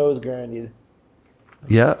little nose grindy.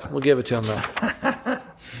 Yeah. We'll give it to him though.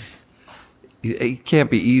 It can't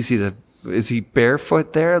be easy to. Is he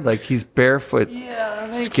barefoot there? Like he's barefoot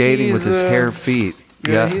skating with his hair feet.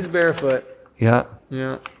 Yeah, he's barefoot. Yeah.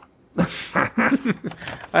 I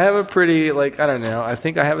have a pretty, I don't know. I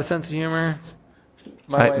think I have a sense of humor.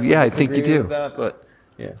 I think you do. That, but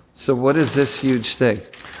yeah. So what is this huge thing?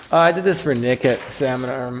 I did this for Nick at Salmon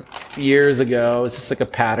Arm years ago. It's just like a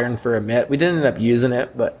pattern for a mitt. We didn't end up using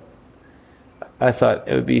it, but I thought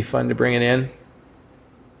it would be fun to bring it in.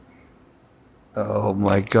 Oh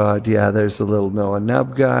my God! Yeah, there's a little Noah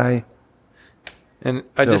Nub guy. And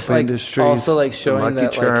I just also showing the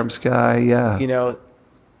Lucky Charms guy. Yeah.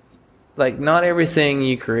 Not everything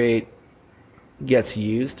you create gets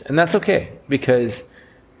used, and that's okay because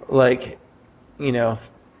for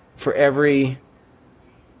every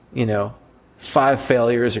 5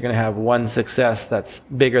 failures you're going to have 1 success that's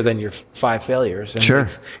bigger than your 5 failures. And sure.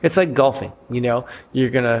 It's like golfing. You're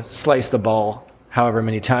going to slice the ball however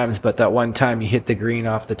many times, but that one time you hit the green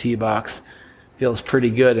off the tee box feels pretty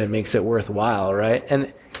good and makes it worthwhile, right?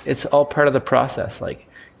 And it's all part of the process.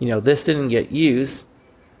 This didn't get used,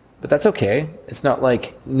 but that's okay. It's not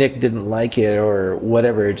like Nick didn't like it or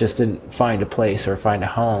whatever. It just didn't find a place or find a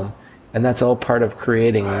home. And that's all part of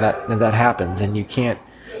creating, and that happens. And you can't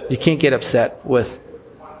get upset with,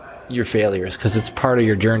 your failures, because it's part of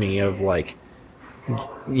your journey of like,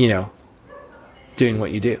 doing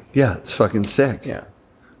what you do. Yeah, it's fucking sick. Yeah.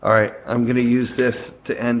 All right, I'm going to use this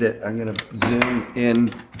to end it. I'm going to zoom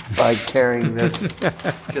in by carrying this.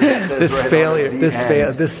 This failure.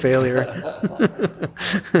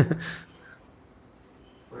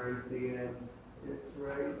 Where's the end? It's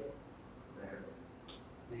right there.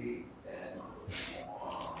 The end.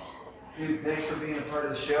 Dude, thanks for being a part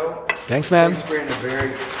of the show. Thanks, man. Thanks for being a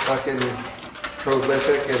very fucking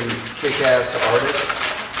prolific and kick-ass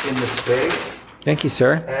artist in the space. Thank you,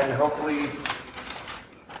 sir. And hopefully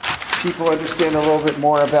people understand a little bit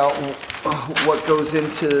more about what goes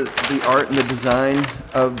into the art and the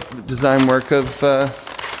design work of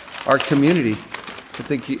our community. I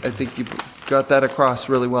think you got that across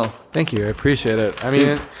really well. Thank you. I appreciate it. I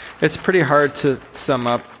mean, it's pretty hard to sum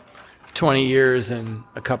up 20 years in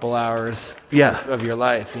a couple hours of your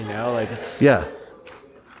life, like it's... Yeah.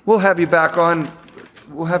 We'll have you back on.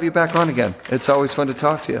 We'll have you back on again. It's always fun to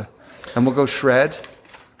talk to you. And we'll go shred.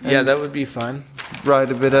 Yeah, that would be fun.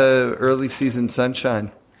 Ride a bit of early season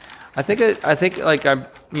sunshine. I think like I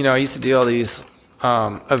used to do all these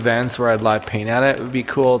events where I'd live paint at it. It would be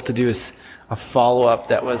cool to do a follow up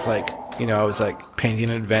that was like, it was like painting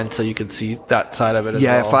an event so you could see that side of it as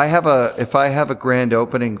well. Yeah, if I have a grand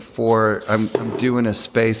opening for I'm doing a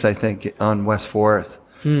space, I think, on West 4th.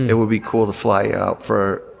 It would be cool to fly you out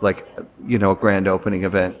for like, a grand opening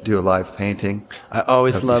event, do a live painting. I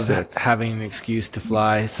always love having an excuse to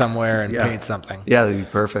fly somewhere and paint something. Yeah, that'd be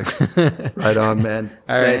perfect. Right on, man.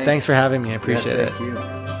 All right, thanks for having me. I appreciate it. Thank you.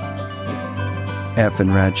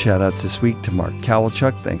 FNRad shout-outs this week to Mark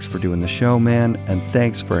Kowalchuk. Thanks for doing the show, man. And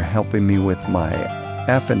thanks for helping me with my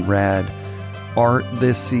FNRad art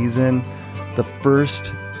this season. The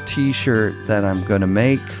first t-shirt that I'm going to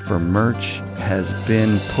make for merch has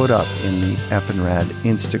been put up in the FNRad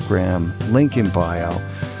Instagram, link in bio.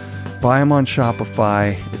 Buy them on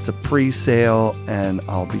Shopify. It's a pre-sale, and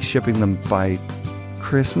I'll be shipping them by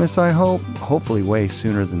Christmas, I hope. Hopefully way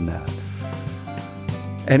sooner than that.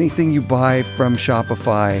 Anything you buy from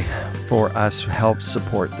Shopify for us helps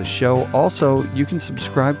support the show. Also, you can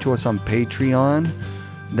subscribe to us on Patreon.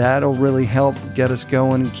 That'll really help get us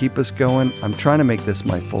going and keep us going. I'm trying to make this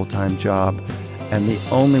my full-time job, and the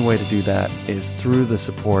only way to do that is through the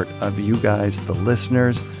support of you guys, the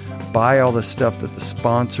listeners. Buy all the stuff that the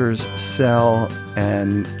sponsors sell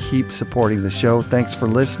and keep supporting the show. Thanks for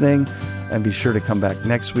listening, and be sure to come back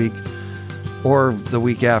next week or the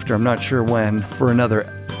week after, I'm not sure when, for another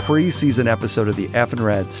preseason episode of the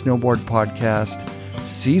FNRad Snowboard Podcast.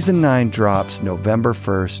 Season 9 drops November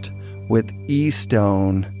 1st. With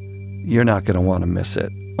E-Stone. You're not going to want to miss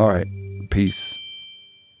it. All right. Peace.